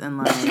fluids and,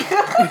 like...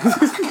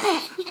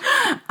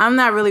 I'm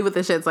not really with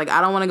the shit. It's like,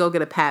 I don't want to go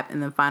get a pap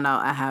and then find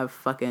out I have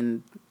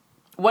fucking...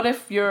 What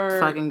if you're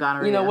fucking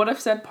gonorrhea? What if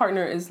said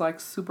partner is like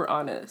super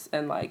honest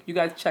and like you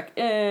guys check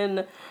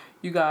in,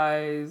 you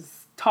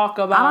guys talk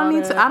about I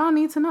don't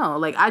need to know.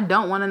 Like, I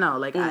don't want to know.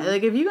 Like,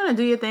 like if you're gonna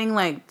do your thing,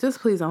 like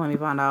just please don't let me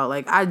find out.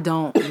 Like, I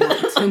don't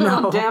want to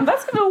know. Damn,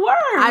 that's even worse.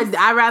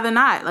 I'd rather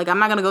not. Like, I'm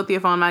not gonna go through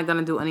your phone. I'm not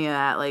gonna do any of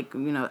that. Like,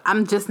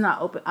 I'm just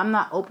not open. I'm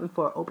not open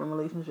for an open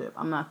relationship.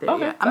 I'm not there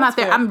yet. I'm not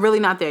there. Fair. I'm really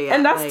not there yet.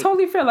 And that's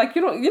totally fair. Like,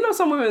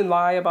 some women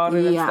lie about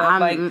it and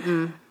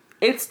stuff.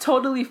 It's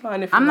totally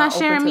fine if you're I'm not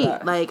sharing meat.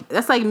 That. Like,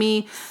 that's like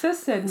me.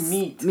 Sis said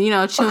meat.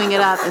 Chewing it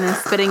up and then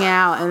spitting it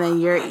out and then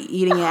you're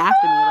eating it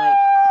after me. Like,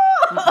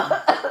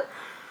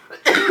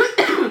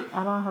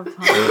 I don't have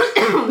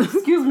time.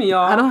 Excuse me,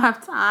 y'all. I don't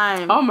have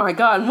time. Oh my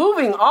God.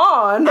 Moving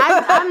on.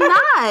 I'm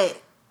not.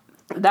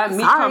 That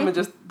meat comment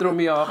just threw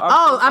me off.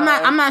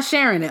 I'm not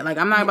sharing it. Like,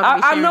 I'm not about to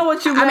be sharing. I know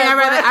what you meant. I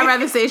mean, I'd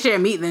rather say share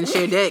meat than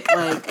share dick.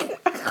 Like,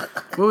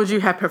 what would you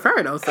have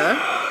preferred, Osa?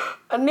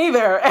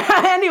 Neither.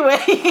 Anyway.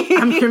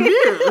 I'm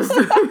confused.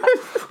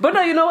 But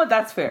no, you know what?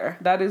 That's fair.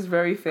 That is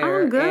very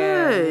fair. I'm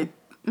good.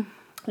 And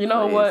you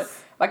know what?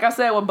 Like I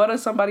said, what butter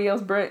somebody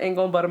else's bread ain't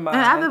gonna butter mine.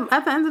 And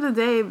at the end of the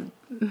day,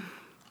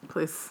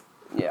 please.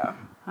 Yeah.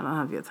 I don't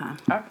have your time.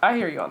 I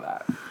hear you on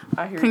that.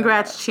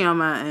 Congrats,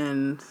 Chioma,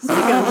 and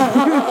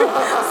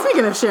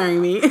speaking of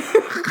sharing meat.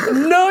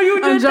 No,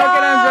 you did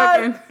not.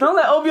 I'm joking. Don't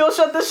let OBO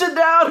shut this shit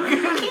down.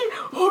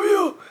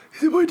 OBO.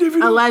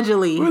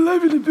 Allegedly. We're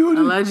live in the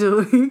building.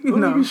 Allegedly.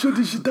 Let me shut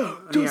this shit down.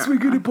 Just we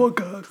get a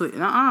podcast.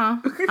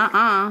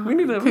 We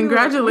need to.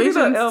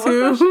 Congratulations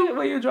to.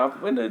 When you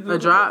drop the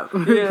drop.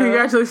 Yeah.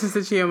 Congratulations to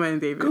Chioma and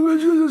David.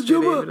 Congratulations,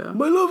 Chioma.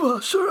 My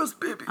lover. Sure as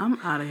baby. I'm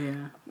out of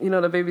here.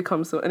 The baby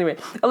comes soon. Anyway,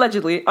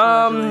 allegedly. That's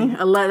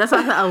why I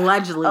said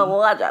allegedly.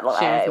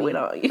 Allegedly. We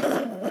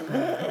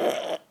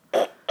don't.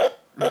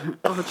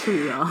 Oh,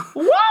 true, y'all.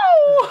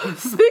 Whoa!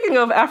 Speaking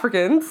of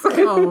Africans.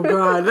 Oh,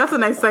 God. That's a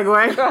nice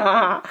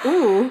segue.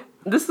 Ooh.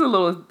 this is a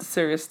little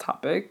serious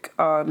topic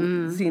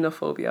on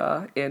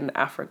xenophobia in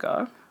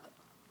Africa.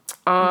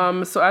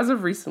 So as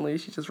of recently,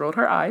 she just rolled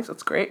her eyes.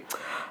 That's great.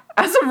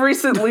 As of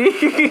recently,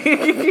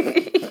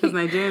 because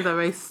Nigerians are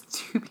very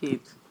stupid.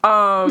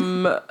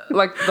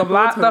 Like the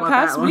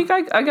past week,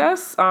 I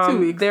guess, 2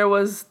 weeks. there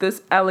was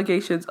this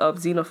allegations of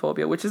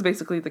xenophobia, which is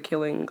basically the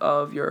killing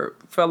of your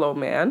fellow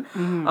man.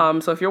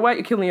 So if you're white,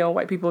 you're killing your own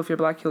white people. If you're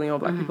black, killing your own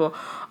black people.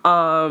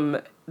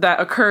 That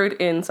occurred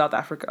in South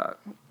Africa.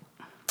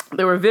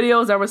 There were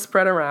videos that were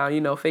spread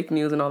around, fake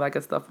news and all that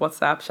good stuff.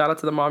 WhatsApp, shout out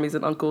to the mommies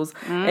and uncles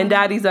and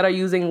daddies that are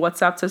using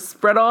WhatsApp to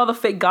spread all the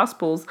fake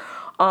gospels.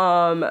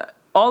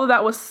 All of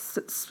that was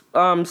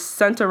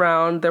sent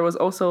around. There was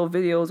also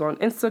videos on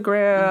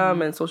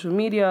Instagram and social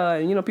media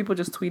and, people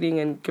just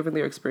tweeting and giving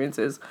their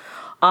experiences.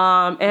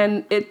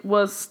 And it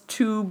was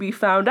to be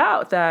found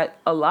out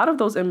that a lot of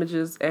those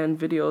images and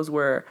videos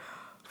were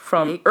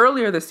from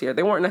earlier this year.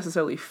 They weren't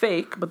necessarily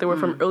fake, but they were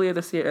from earlier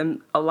this year,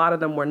 and a lot of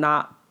them were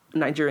not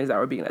Nigerians that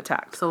were being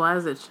attacked. So why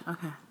is it?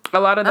 Okay. A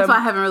lot of That's them.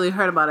 why I haven't really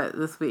heard about it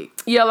this week.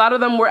 Yeah, a lot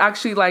of them were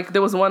actually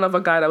there was one of a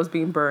guy that was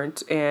being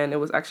burnt, and it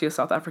was actually a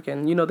South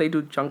African. They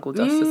do jungle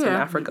justice in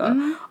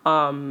Africa.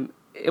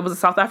 It was a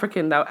South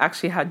African that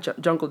actually had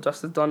jungle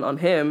justice done on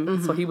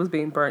him, so he was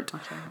being burnt.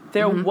 Okay.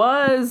 There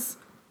was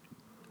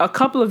a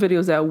couple of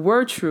videos that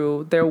were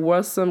true. There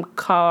was some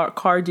car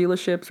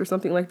dealerships or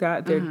something like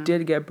that. They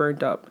did get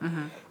burned up.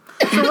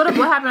 So what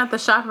happened at the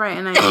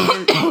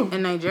ShopRite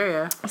in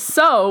Nigeria?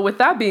 So with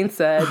that being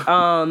said,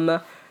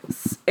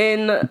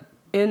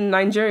 in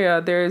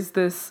Nigeria there's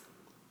this.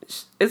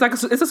 It's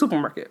a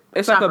supermarket.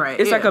 It's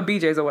ShopRite, like a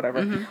BJ's or whatever.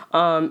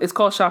 It's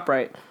called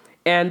ShopRite,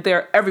 and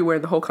they're everywhere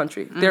in the whole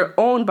country. They're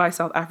owned by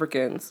South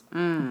Africans,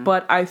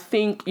 but I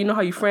think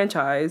how you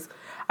franchise.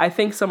 I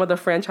think some of the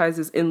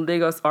franchises in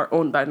Lagos are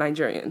owned by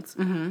Nigerians.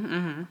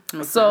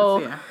 Makes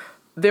sense, yeah.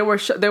 There were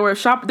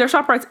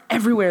ShopRites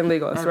everywhere in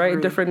Lagos, right? In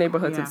different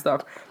neighborhoods and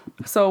stuff.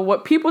 So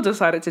what people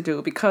decided to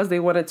do, because they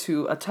wanted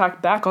to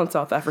attack back on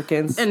South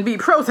Africans and be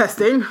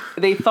protesting,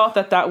 they thought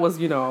that was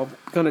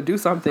gonna do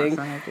something.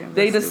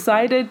 They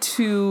decided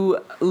to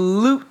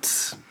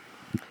loot,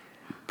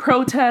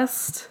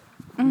 protest,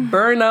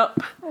 burn up,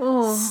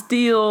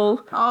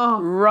 steal,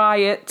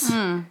 riot.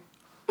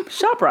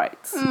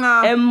 ShopRites.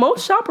 No. And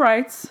most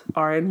ShopRites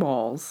are in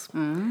malls.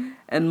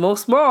 And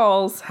most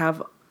malls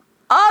have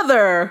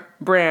other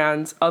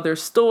brands, other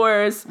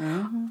stores,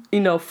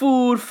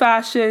 food,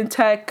 fashion,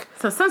 tech.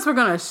 So since we're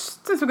gonna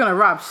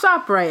rob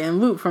ShopRite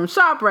and loot from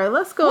ShopRite,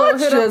 let's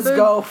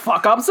go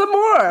fuck up some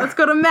more. Let's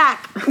go to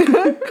Mac.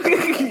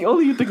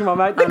 Only you thinking about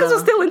Mac. Niggas are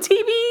stealing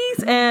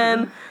TVs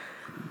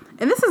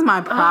And this is my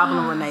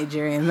problem with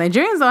Nigerians.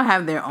 Nigerians don't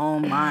have their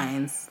own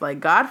minds. Like,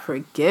 God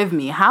forgive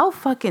me. How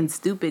fucking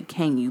stupid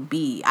can you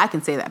be? I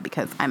can say that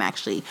because I'm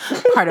actually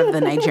part of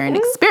the Nigerian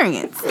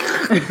experience.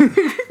 I think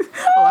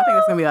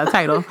that's going to be our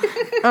title.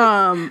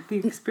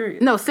 The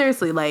experience. No,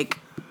 seriously.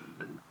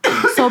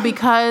 So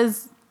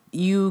because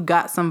you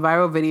got some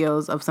viral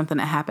videos of something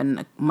that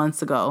happened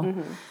months ago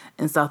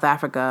in South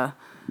Africa...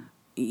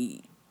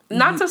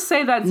 Not to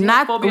say that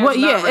xenophobia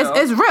is not real.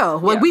 It's real.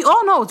 We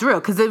all know it's real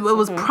because it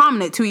was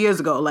prominent 2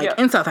 years ago,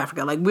 in South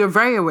Africa. We're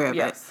very aware of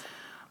it.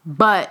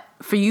 But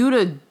for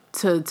you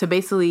to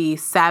basically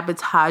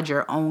sabotage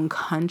your own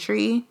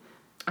country...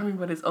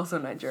 but it's also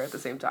Nigeria at the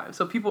same time.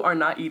 So people are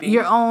not eating...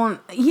 Your own...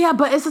 Yeah,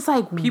 but it's just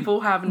people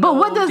have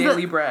no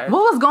daily bread.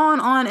 What was going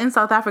on in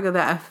South Africa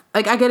that...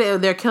 I get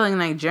it, they're killing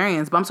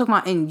Nigerians, but I'm talking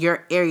about in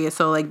your area.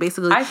 So,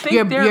 basically,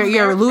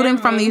 you're looting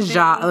from these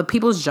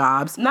people's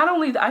jobs. Not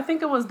only... I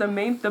think it was the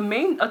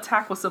main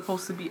attack was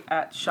supposed to be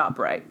at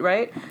ShopRite,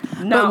 right?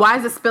 Now, but why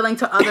is it spilling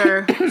to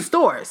other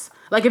stores?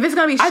 If it's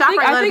going to be ShopRite,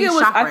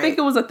 ShopRite. I think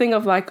it was a thing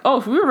of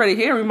if we were already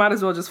here, we might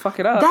as well just fuck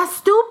it up. That's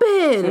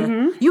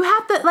stupid. You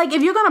have to,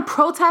 if you're going to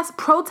protest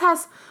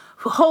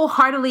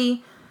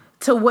wholeheartedly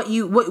to what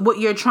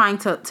you're trying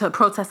to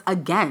protest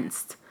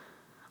against.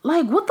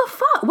 What the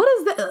fuck? What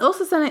is that?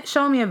 Also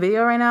showing me a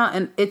video right now,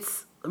 and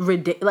it's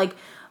ridiculous.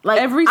 I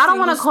don't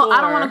want to call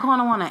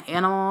no one an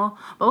animal,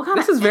 but what kind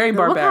this is very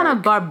barbaric. What kind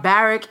of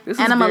barbaric,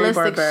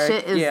 animalistic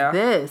shit is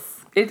this?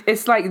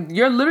 It's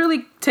you're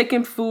literally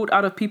taking food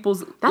out of people's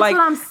That's what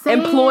I'm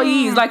saying.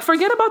 Employees.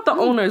 Forget about the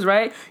owners,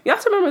 right? You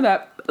have to remember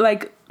that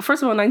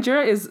first of all,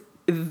 Nigeria is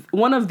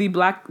one of the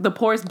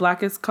poorest,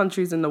 blackest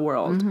countries in the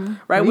world,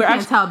 right? Well,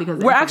 can't tell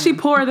because we're actually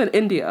poorer than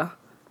India.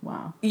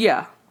 Wow.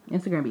 Yeah.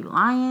 Instagram be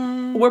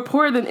lying. We're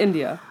poorer than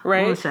India,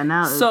 right? Oh,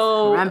 Chanel is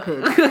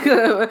rampant.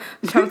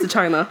 Shout out to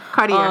China.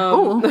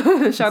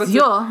 Cartier. Shout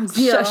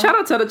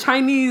out to the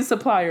Chinese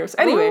suppliers.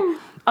 Anyway,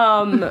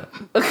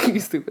 you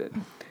stupid.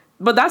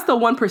 But that's the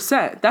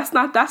 1%. That's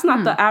not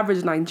the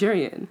average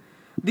Nigerian.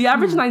 The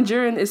average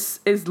Nigerian is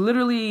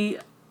literally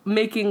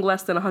making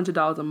less than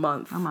 $100 a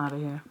month. I'm out of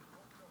here.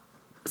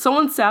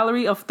 Someone's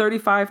salary of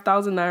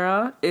 35,000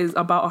 naira is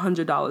about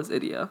 $100,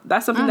 India.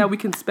 That's something that we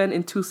can spend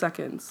in 2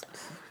 seconds.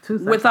 2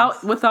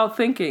 seconds. Without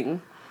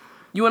thinking.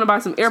 You want to buy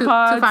some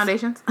AirPods? Two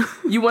foundations.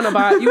 You want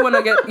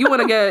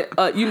to get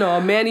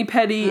a mani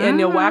pedi and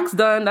your wax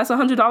done. That's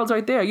 $100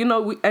 right there.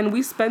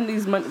 We spend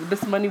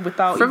this money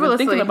without even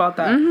thinking about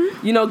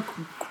that.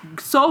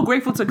 So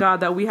grateful to God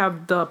that we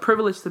have the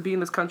privilege to be in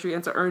this country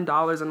and to earn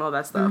dollars and all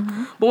that stuff.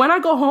 But when I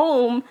go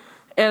home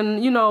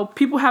and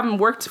people haven't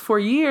worked for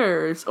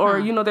years,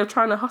 or they're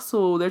trying to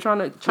hustle, they're trying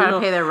to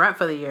pay their rent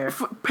for the year.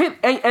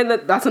 And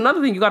that's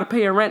another thing. You got to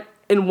pay your rent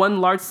in one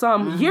large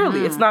sum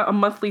yearly. It's not a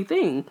monthly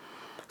thing.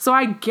 So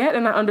I get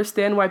and I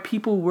understand why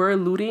people were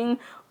looting,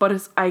 but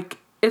it's like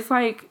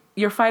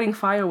you're fighting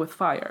fire with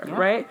fire,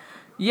 right?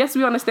 Yes,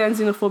 we understand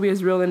xenophobia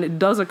is real and it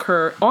does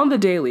occur on the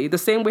daily, the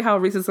same way how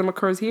racism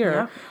occurs here.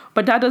 Yeah.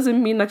 But that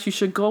doesn't mean that you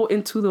should go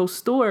into those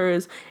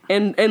stores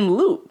and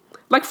loot.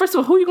 Like, first of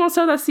all, who you gonna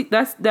sell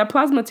that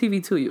plasma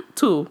TV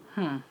to?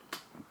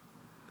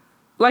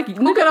 Like,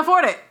 who can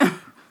afford it?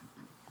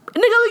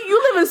 Nigga,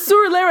 you live in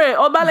Surulere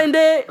or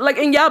Balende, like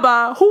in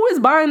Yaba. Who is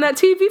buying that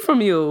TV from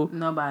you?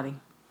 Nobody.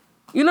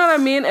 You know what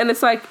I mean? And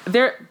it's like,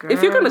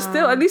 if you're gonna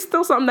steal, at least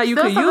steal something that you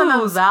can use. Steal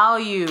something of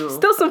value.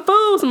 Steal some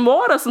food, some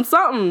water, some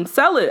something.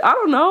 Sell it. I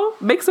don't know.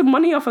 Make some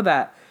money off of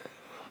that.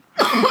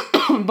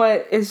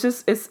 But it's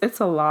just,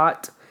 it's a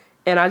lot.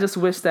 And I just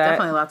wish that...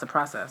 Definitely a lot to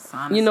process,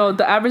 honestly.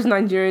 The average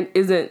Nigerian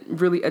isn't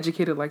really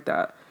educated like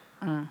that.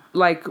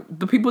 Like,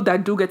 the people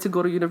that do get to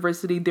go to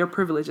university, they're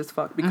privileged as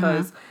fuck.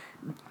 Because,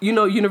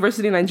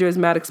 university in Nigeria is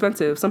mad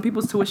expensive. Some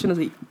people's tuition is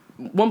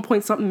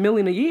 1-point-something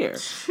million a year.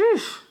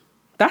 Sheesh.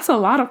 That's a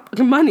lot of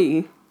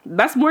money.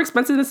 That's more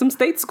expensive than some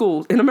state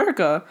schools in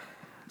America.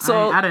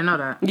 So I didn't know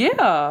that.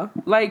 Yeah,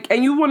 like,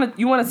 and you want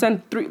to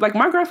send 3. Like,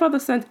 my grandfather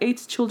sent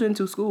 8 children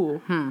to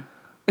school,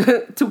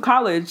 to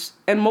college,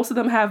 and most of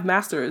them have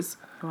masters.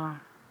 Wow.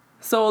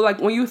 So, like,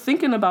 when you're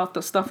thinking about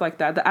the stuff like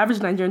that, the average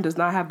Nigerian does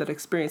not have that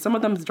experience. Some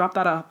of them dropped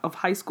out of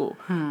high school.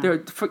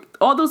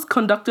 All those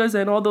conductors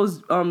and all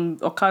those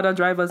Okada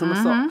drivers and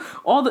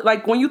all the,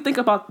 like, when you think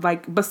about,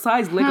 like,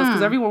 besides Lagos,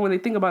 because everyone, when they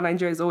think about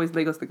Nigeria, is always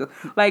Lagos.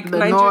 Like,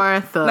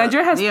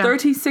 Nigeria has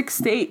 36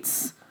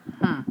 states.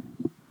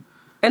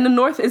 And the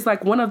North is,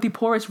 like, one of the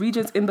poorest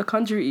regions in the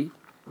country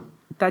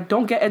that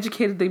don't get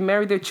educated. They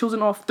marry their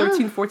children off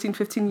 13, 14,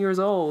 15 years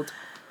old.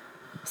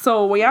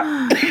 So,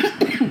 yeah.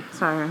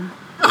 Sorry.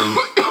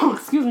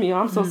 Excuse me,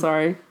 I'm so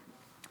sorry.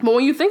 But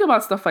when you think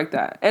about stuff like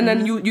that, and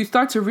then you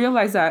start to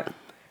realize that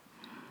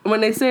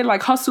when they say,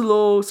 like,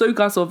 hustle so you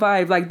can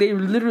survive, like, they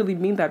literally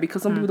mean that,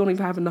 because some people don't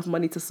even have enough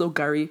money to sow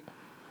gari.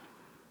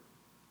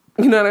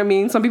 You know what I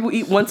mean? Some people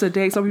eat once a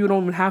day. Some people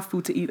don't even have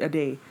food to eat a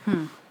day.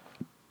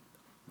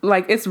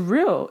 Like, it's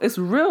real. It's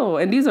real.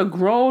 And these are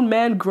grown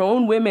men,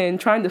 grown women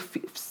trying to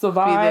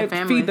survive,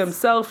 feed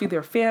themselves, feed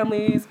their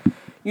families,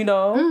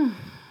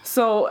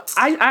 So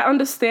I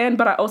understand,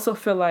 but I also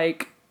feel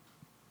like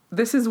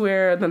this is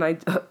where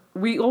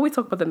we always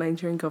talk about the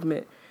Nigerian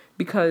government,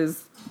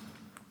 because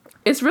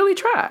it's really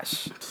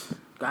trash.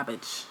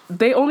 Garbage.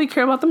 They only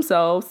care about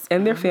themselves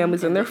and their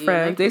families and their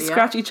friends. They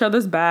scratch each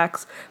other's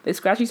backs. They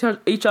scratch each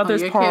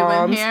other's your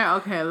palms. Kid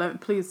went here? Okay,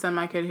 please send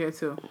my kid here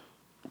too.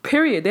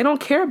 Period. They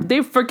don't care.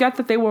 They forget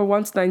that they were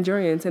once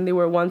Nigerians and they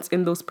were once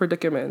in those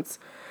predicaments.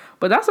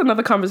 But that's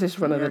another conversation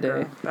for another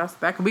day.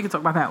 We can talk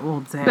about that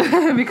all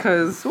day.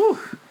 Because,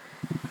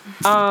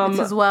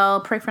 as well,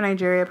 pray for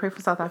Nigeria, pray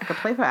for South Africa,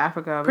 pray for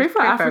Africa. Pray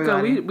for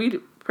Africa. We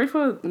pray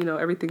for,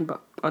 everything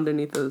but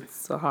underneath the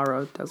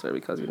Sahara Desert,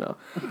 because,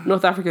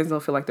 North Africans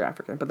don't feel like they're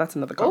African. But that's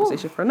another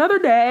conversation for another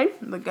day.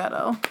 The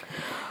ghetto.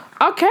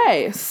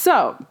 Okay,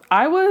 so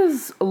I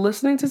was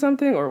listening to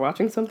something or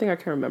watching something, I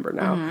can't remember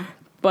now.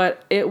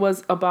 But it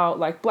was about,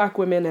 like, Black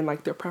women and,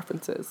 like, their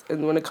preferences.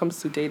 And when it comes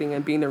to dating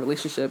and being in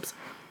relationships,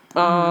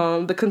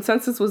 the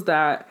consensus was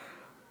that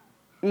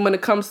when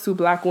it comes to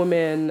Black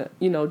women,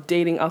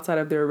 dating outside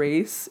of their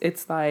race,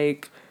 it's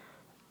like,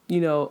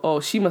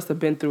 oh, she must have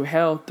been through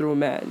hell through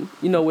men,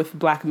 with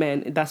Black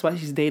men. That's why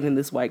she's dating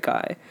this white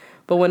guy.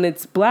 But when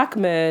it's Black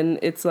men,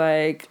 it's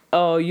like,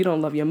 oh, you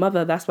don't love your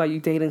mother. That's why you're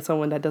dating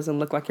someone that doesn't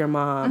look like your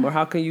mom. Or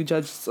how can you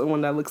judge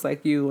someone that looks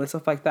like you and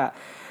stuff like that.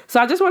 So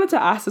I just wanted to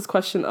ask this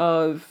question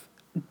of,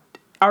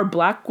 are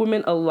Black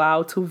women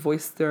allowed to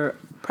voice their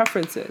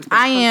preferences?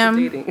 I am.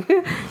 Dating?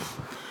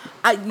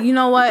 You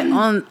know what?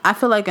 I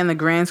feel like in the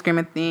grand scheme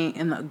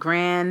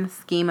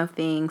of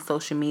things,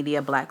 social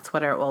media, Black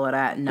Twitter, all of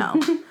that, no.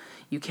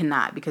 You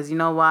cannot. Because you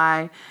know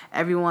why?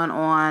 Everyone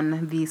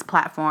on these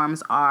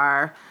platforms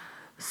are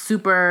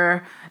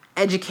super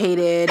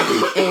educated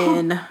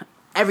in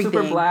everything.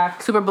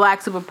 Super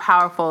black, super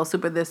powerful,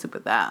 super this, super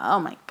that. Oh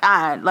my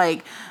God.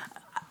 Like,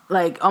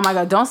 oh my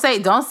God, don't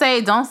say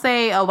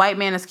a white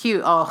man is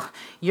cute. Oh,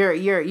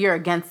 you're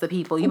against the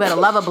people. You better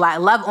love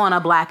on a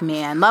black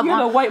man. You're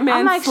the white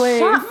man's slave.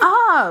 Shut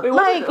up.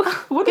 Wait,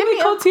 what did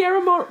they call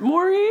Tierra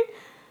Mori?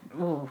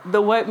 Ooh. The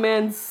white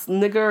man's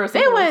nigger or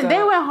something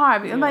They went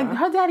hard. Yeah. Like,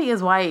 her daddy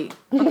is white.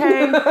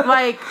 Okay?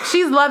 Like,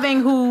 she's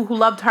loving who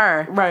loved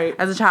her right.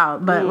 as a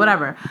child. But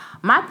whatever.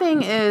 My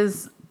thing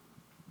is,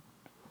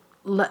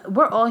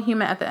 we're all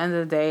human at the end of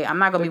the day. I'm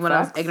not gonna be one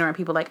of those ignorant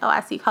people like, oh,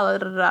 I see color.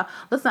 Da, da, da.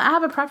 Listen, I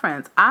have a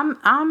preference.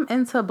 I'm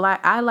into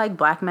black. I like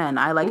black men.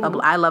 I like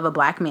I love a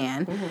black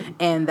man,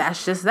 and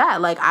that's just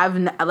that. Like I've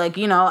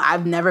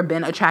never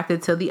been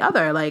attracted to the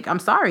other. Like I'm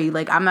sorry.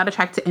 Like I'm not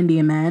attracted to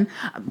Indian men.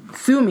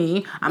 Sue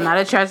me. I'm not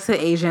attracted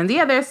to Asians.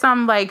 Yeah, there's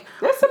some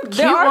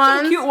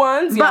cute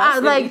ones.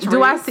 But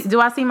do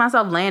I see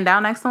myself laying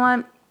down next to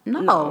one?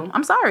 No,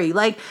 I'm sorry.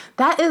 Like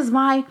that is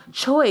my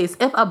choice.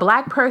 If a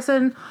black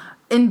person,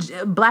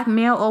 black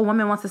male or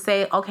woman wants to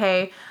say,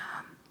 okay,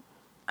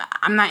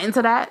 I'm not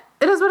into that,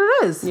 it is what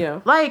it is.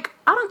 Yeah. Like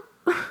I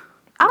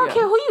don't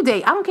care who you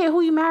date. I don't care who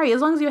you marry.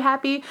 As long as you're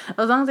happy,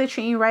 as long as they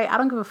treat you right, I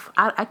don't give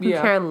I can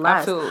care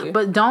less. Absolutely.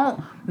 But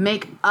don't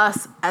make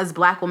us as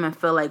black women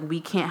feel like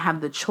we can't have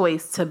the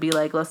choice to be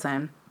like,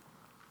 listen,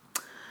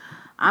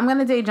 I'm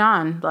gonna date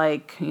John.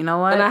 Like, you know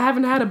what? And I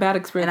haven't had a bad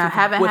experience.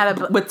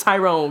 With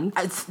Tyrone.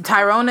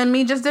 Tyrone and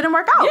me just didn't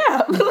work out.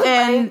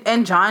 Yeah.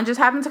 and John just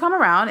happened to come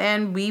around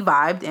and we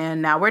vibed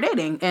and now we're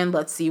dating and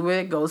let's see where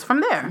it goes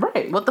from there.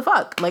 Right. What the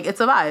fuck? Like it's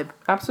a vibe.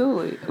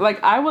 Absolutely.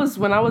 Like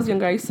when I was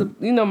younger, I used to,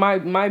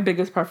 my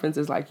biggest preference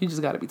is like you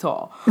just got to be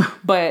tall.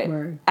 But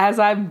as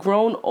I've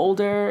grown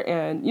older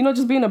and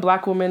just being a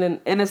black woman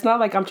and it's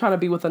not like I'm trying to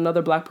be with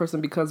another black person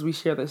because we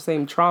share the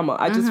same trauma.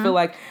 I just feel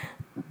like,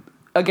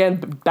 again,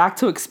 back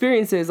to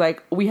experiences,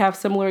 like we have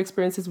similar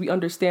experiences, we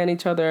understand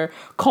each other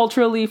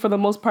culturally. For the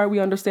most part, we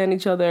understand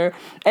each other,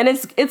 and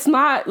it's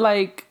not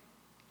like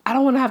I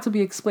don't want to have to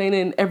be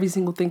explaining every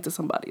single thing to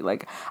somebody.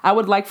 Like I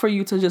would like for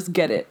you to just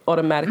get it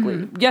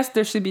automatically. Yes,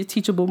 there should be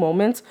teachable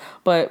moments,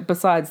 but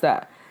besides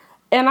that,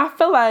 and I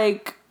feel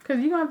like because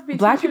you have to be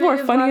black people are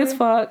funny as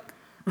fuck.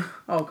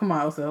 Oh, come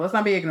on, Elsa. Let's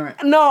not be ignorant.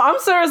 No, I'm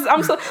serious.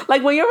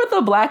 Like, when you're with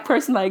a black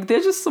person, like,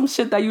 there's just some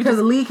shit that you just... Because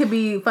Lee could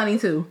be funny,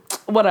 too.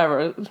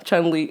 Whatever.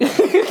 Chun-Li.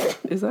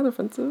 Is that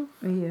offensive?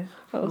 Yeah.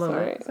 Oh,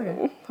 sorry. It's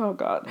okay. Oh,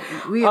 God.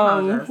 We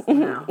apologize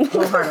now.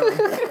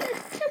 Wholeheartedly.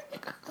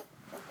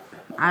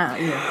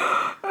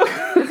 Yeah.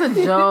 It's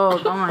a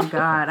joke. Oh, my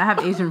God. I have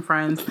Asian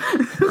friends.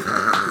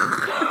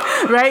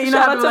 Right?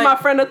 Shout out to my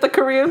friend at the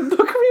Korean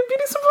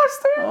beauty supply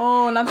store.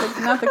 Oh, not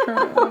the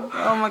Korean.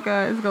 Oh my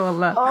God, it's going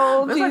left.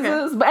 Oh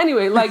Jesus! Okay. But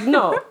anyway, like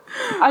no,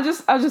 I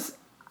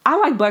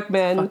like black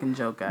men. Fucking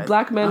joke, guys.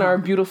 Black men are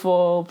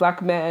beautiful.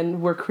 Black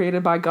men were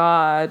created by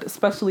God,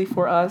 especially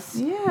for us.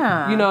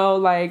 Yeah.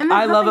 Like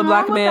I love a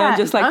black man,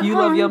 just like you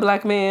love your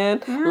black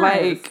man. Yes.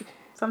 Like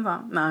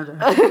sometimes, no. You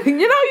got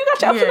your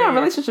ups and down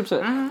relationship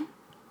shit. Mm-hmm.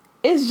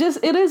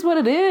 It is what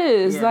it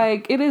is. Yeah.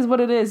 Like, it is what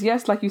it is.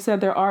 Yes, like you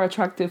said, there are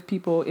attractive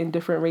people in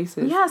different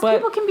races. Yes,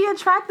 people can be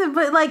attractive,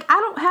 but, like, I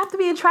don't have to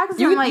be attracted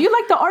to them. You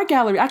like the art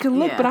gallery. I can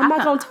look, but I'm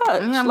not going to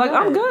touch. Yeah,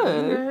 I'm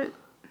good.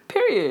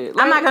 Period.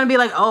 Like, I'm not going to be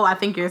like, oh, I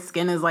think your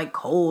skin is, like,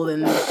 cold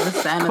and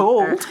this and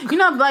cold.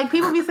 Like,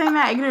 people be saying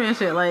that ignorant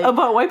shit. Like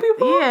about white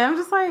people? Yeah, I'm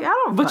just like, I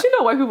don't But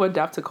white people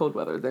adapt to cold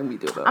weather than we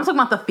do, though. I'm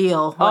talking about the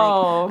feel.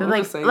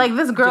 Like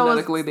this girl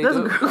was...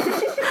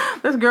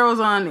 This girl was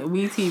on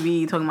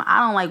WeTV talking about, I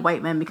don't like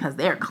white men because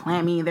they're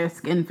clammy, their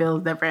skin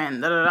feels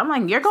different. I'm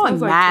like, you're going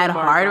mad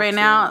hard right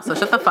now, so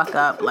shut the fuck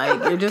up.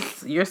 Like,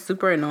 you're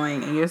super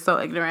annoying and you're so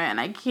ignorant and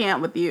I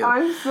can't with you.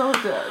 I'm so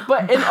dead.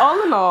 But in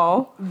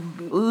all,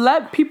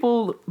 let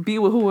people be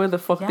with whoever the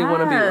fuck they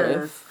want to be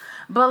with.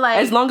 But like,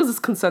 as long as it's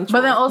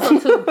consensual. But then also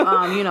too,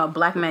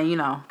 black men,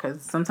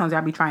 because sometimes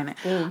y'all be trying it.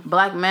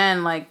 Black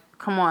men, like,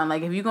 come on,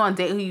 like if you gonna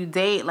date who you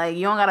date, like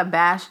you don't gotta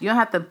bash, you don't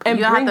have to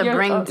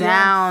bring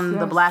down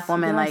the black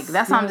woman. Like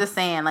that's what I'm just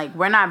saying. Like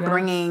we're not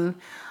bringing.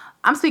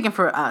 I'm speaking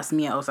for us,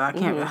 me also. I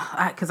can't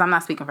because I'm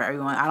not speaking for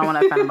everyone. I don't want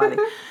to offend anybody.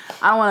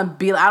 I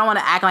don't want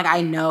to act like I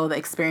know the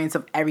experience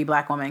of every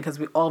black woman because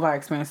all of our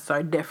experiences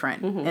are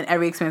different, and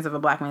every experience of a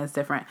black man is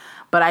different.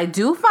 But I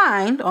do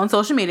find on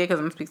social media, because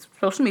I'm speaking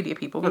for social media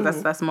people,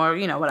 because that's more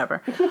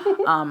whatever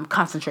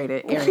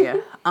concentrated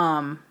area.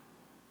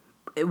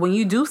 When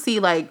you do see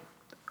like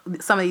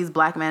some of these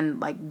black men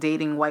like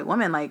dating white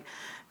women, like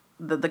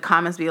the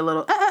comments be a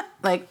little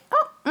like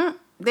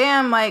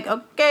damn, like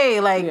okay,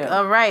 like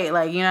all right,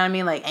 like you know what I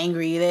mean, like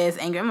angry this,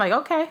 angry. I'm like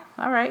okay,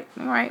 all right.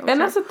 And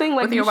that's the thing,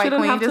 like you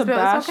shouldn't have to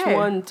bash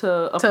one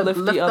to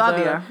uplift the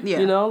other. Yeah.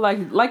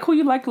 Like who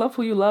you like, love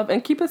who you love,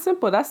 and keep it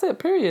simple. That's it.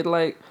 Period.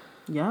 Like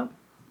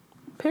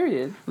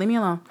period. Leave me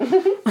alone.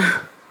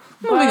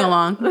 Moving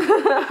along.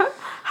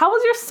 How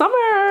was your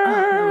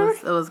summer?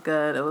 It was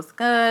good. It was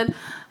good.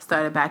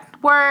 Started back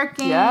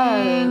working.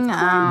 Yes.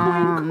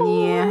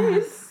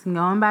 Yes.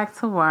 Going back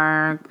to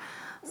work.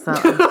 So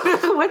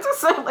why'd you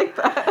say it like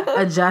that?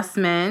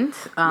 Adjustment.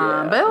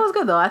 But it was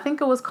good though. I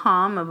think it was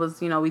calm. It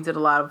was, we did a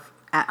lot of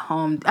at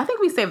home. I think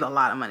we saved a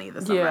lot of money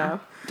this summer. Yeah,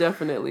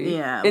 definitely.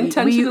 Yeah.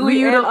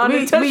 Intentionally and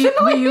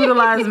unintentionally. We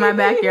utilized my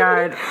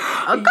backyard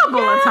a couple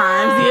of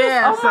times.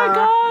 Yeah. Oh my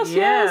gosh.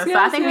 Yes. So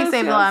I think we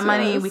saved a lot of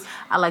money. We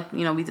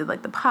did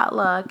like the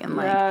potluck and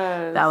like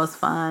that was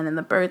fun, and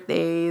the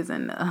birthdays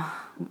and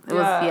it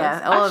was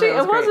Actually,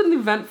 it was an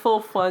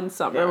eventful, fun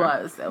summer. It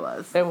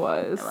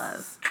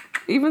was.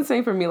 Even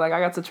same for me. Like I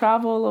got to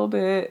travel a little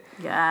bit.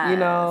 Yeah.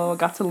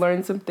 Got to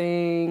learn some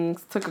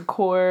things. Took a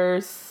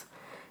course.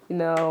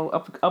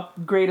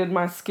 upgraded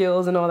my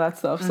skills and all that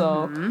stuff.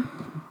 So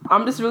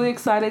I'm just really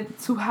excited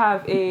to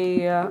have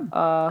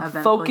a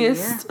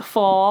focused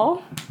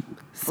fall.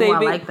 Saving I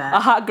like that. A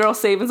hot girl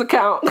savings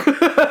account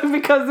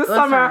because this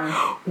summer,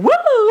 woo!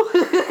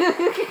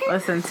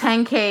 Listen,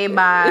 10K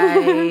by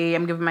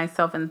I'm giving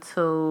myself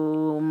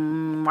until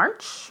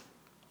March.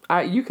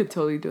 You could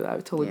totally do that. I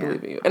totally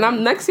believe in you.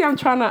 And next year I'm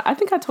trying to. I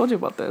think I told you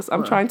about this.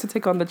 I'm trying to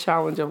take on the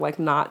challenge of like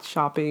not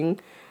shopping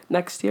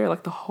next year,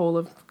 like the whole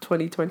of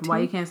 2020. Why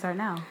you can't start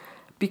now?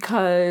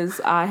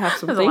 Because I have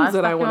some things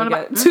that I want to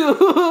get to.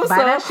 Buy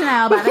that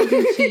Chanel, buy that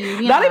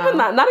Gucci. Not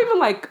even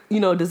like,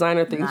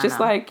 designer things.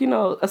 Like,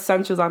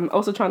 essentials. I'm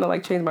also trying to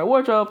like change my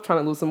wardrobe,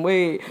 trying to lose some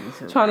weight,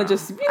 trying to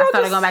just, I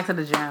started going back to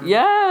the gym.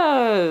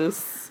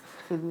 Yes.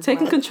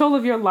 Taking control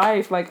of your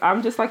life. Like,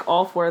 I'm just like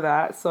all for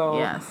that. So.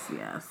 Yes.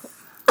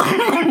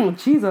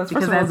 Jesus.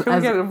 First of all, can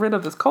we get rid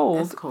of this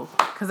cold? It's cool.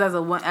 Because as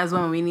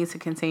women, we need to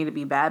continue to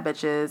be bad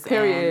bitches.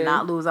 Period. And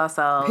not lose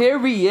ourselves.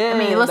 Period. I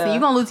mean, listen,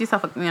 you're going to lose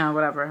yourself,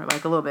 whatever,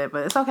 like a little bit.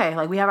 But it's okay.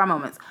 Like, we have our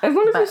moments. As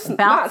long as you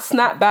not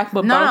snap back,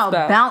 but bounce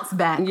back. Bounce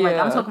back. Yeah. Like,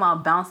 I'm talking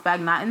about bounce back,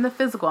 not in the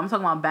physical. I'm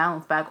talking about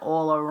bounce back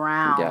all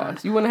around.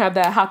 Yes. You want to have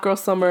that hot girl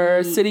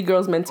summer, city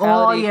girls mentality.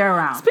 All year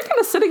round. Speaking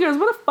of city girls,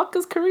 what the fuck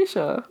is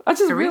Carisha? I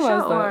just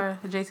realized that. Or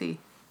JC?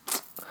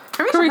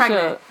 Carisha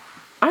pregnant.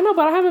 I know,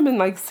 but I haven't been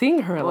like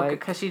seeing her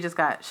because she just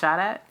got shot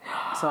at.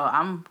 So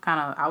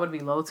I would be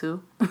low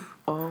too.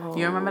 Oh,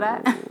 you remember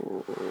that?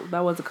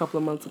 That was a couple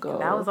of months ago.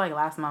 That was like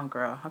last month,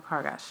 girl. Her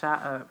car got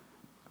shot up.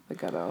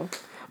 I know.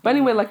 But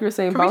anyway, like you were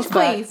saying, bounce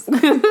back. Please.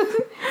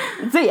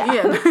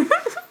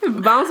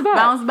 Bounce back.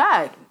 Bounce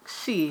back.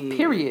 Shit.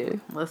 Period.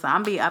 Listen,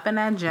 I'm be up in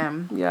that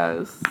gym.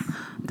 Yes.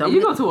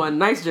 You go to a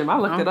nice gym. I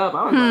looked it up.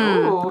 I was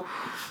like, ooh.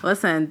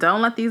 Listen,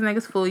 don't let these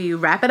niggas fool you.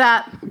 Wrap it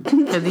up.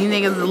 Because these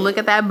niggas will look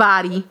at that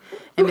body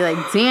and be like,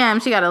 damn,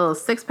 she got a little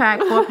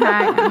 6-pack,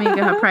 4-pack. Let me get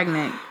her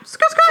pregnant.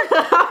 Skirt.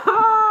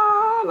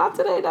 Not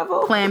today,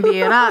 devil. Plan B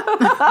it up.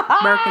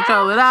 Birth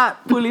control it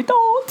up. Pull it out.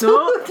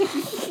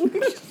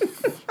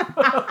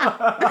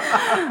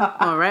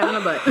 Oh, right on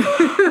the butt.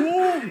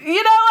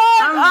 You know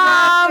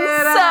what?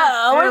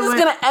 So we're just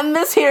gonna end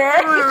this here.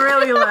 We're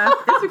really left.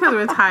 It's because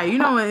we're tired. You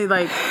know when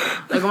like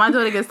when my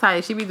daughter gets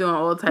tired, she be doing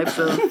all types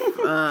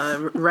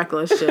of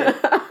reckless shit.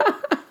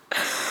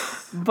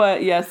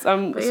 But yes,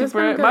 I'm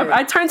super.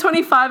 I turned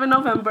 25 in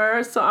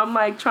November, so I'm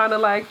trying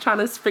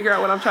to figure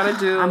out what I'm trying to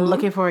do. I'm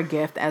looking for a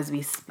gift as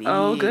we speak.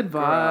 Oh,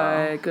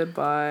 goodbye.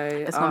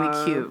 It's gonna be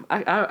cute.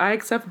 I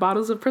accept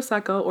bottles of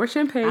Prosecco or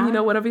champagne,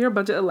 whatever your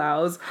budget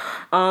allows.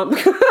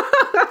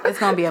 It's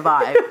gonna be a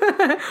vibe.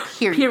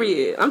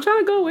 Period. I'm trying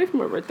to go away from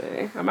my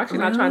birthday. I'm actually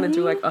not trying to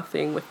do a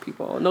thing with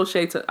people. No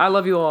shade to. I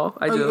love you all.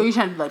 I do. Are you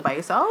trying to by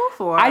yourself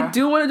or? I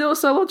do want to do a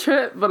solo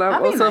trip, but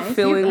I'm also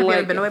feeling have like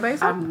you been away by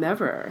yourself? I've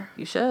never.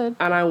 You should.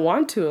 And I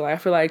want to. I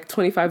feel like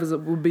 25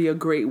 would be a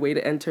great way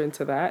to enter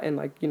into that and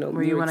where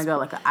you want to go,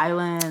 like an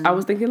island? I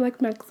was thinking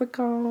like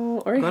Mexico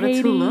or go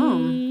Haiti. To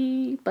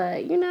Tulum.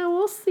 But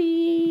we'll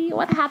see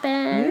what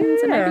happens.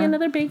 Yeah. It might be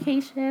another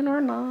vacation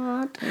or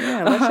not.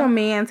 Yeah, let your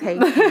man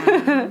take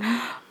him.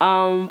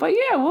 But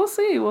yeah, we'll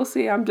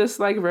see. I'm just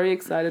very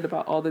excited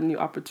about all the new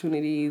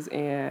opportunities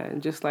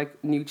and just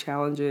new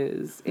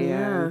challenges. And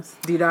yes,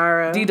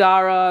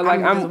 Didara.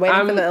 I'm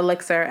waiting for the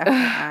elixir.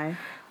 FYI.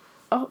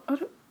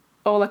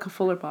 Oh, like a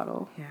fuller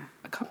bottle. Yeah,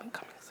 coming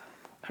soon.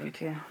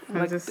 Thank you.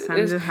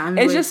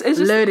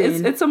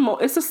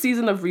 It's a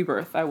season of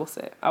rebirth. I will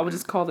say. I would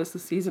just call this a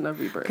season of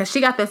rebirth. Cause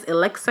she got this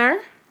elixir.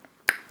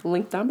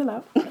 Link down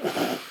below.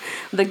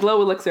 The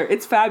Glow Elixir.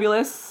 It's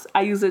fabulous.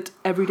 I use it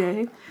every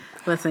day.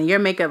 Listen, your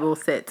makeup will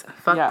sit.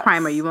 Fuck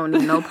primer. You won't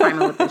need no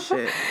primer with this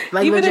shit.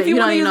 Even legit, if you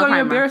want to use on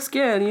your bare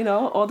skin,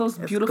 all those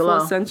beautiful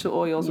essential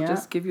oils will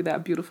just give you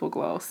that beautiful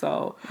glow.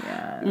 So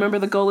remember,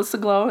 the goal is to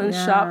glow and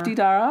shop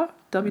Didara.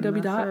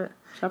 www.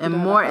 And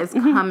more is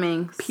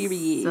coming.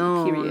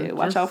 Period.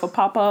 Watch out for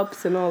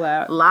pop-ups and all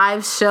that.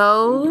 Live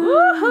show.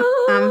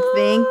 I'm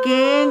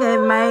thinking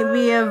it might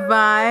be a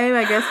vibe.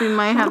 I guess we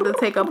might have to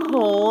take a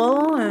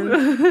poll and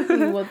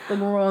see what the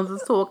girls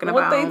is talking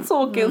about. What they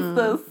talking,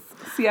 sis.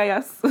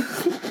 CIS.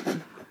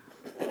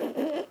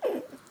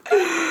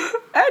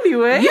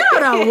 Anyway. You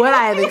don't know what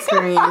I have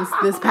experienced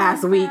this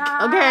past week,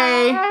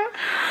 okay?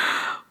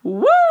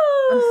 Woo!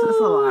 It's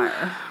a lot.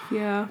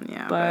 Yeah.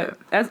 But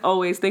as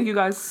always, thank you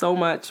guys so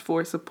much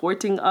for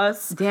supporting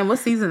us. Damn, what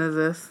season is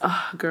this?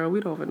 Girl, we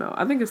don't even know.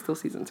 I think it's still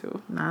season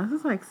 2. Nah, this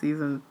is like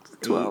season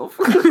 12.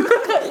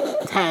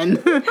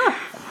 10.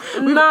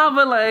 Nah,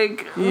 but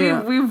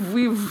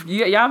we've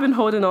y'all been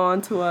holding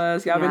on to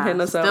us. Y'all been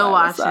hitting us up. Still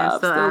watching,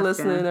 still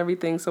listening and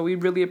everything. So we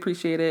really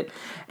appreciate it.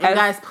 And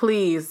guys,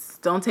 please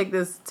don't take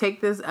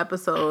this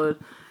episode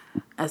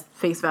as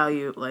face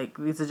value, like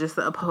these are just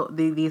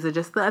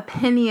the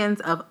opinions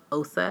of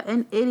Osa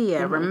and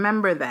Idia.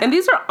 Remember that. And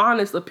these are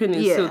honest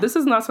opinions too. This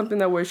is not something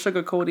that we're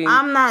sugarcoating.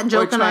 I'm not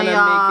joking on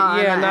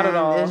y'all. Not at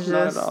all. It's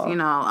just, not at all. You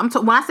know,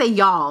 when I say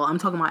y'all, I'm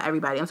talking about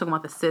everybody. I'm talking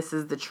about the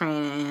cisses, the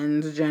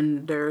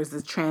transgenders,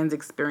 the trans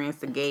experience,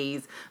 the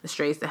gays, the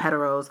straights, the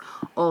heteros,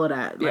 all of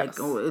that. Yes.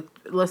 Like,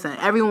 listen,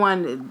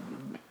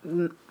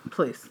 everyone,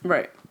 please.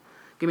 Right.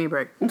 Give me a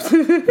break.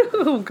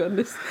 Oh,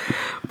 goodness.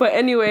 But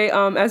anyway,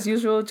 as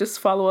usual,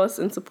 just follow us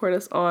and support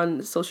us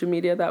on social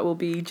media. That will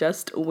be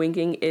Just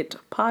Winging It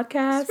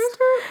Podcast.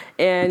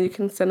 And you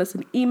can send us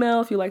an email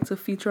if you'd like to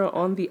feature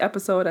on the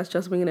episode. That's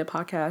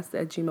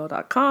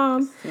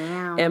justwingingitpodcast@gmail.com.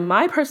 Damn. And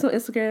my personal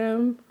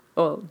Instagram,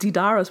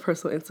 Didara's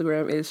personal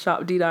Instagram is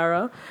Shop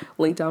Didara,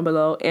 link down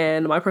below.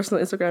 And my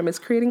personal Instagram is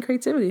Creating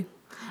Creativity.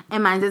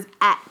 And mine is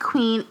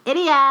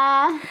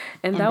 @QueenIdia.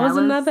 And that was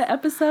another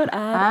episode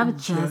of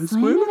Just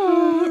Winging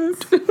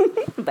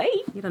It. Bye.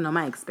 You don't know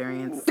my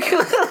experience.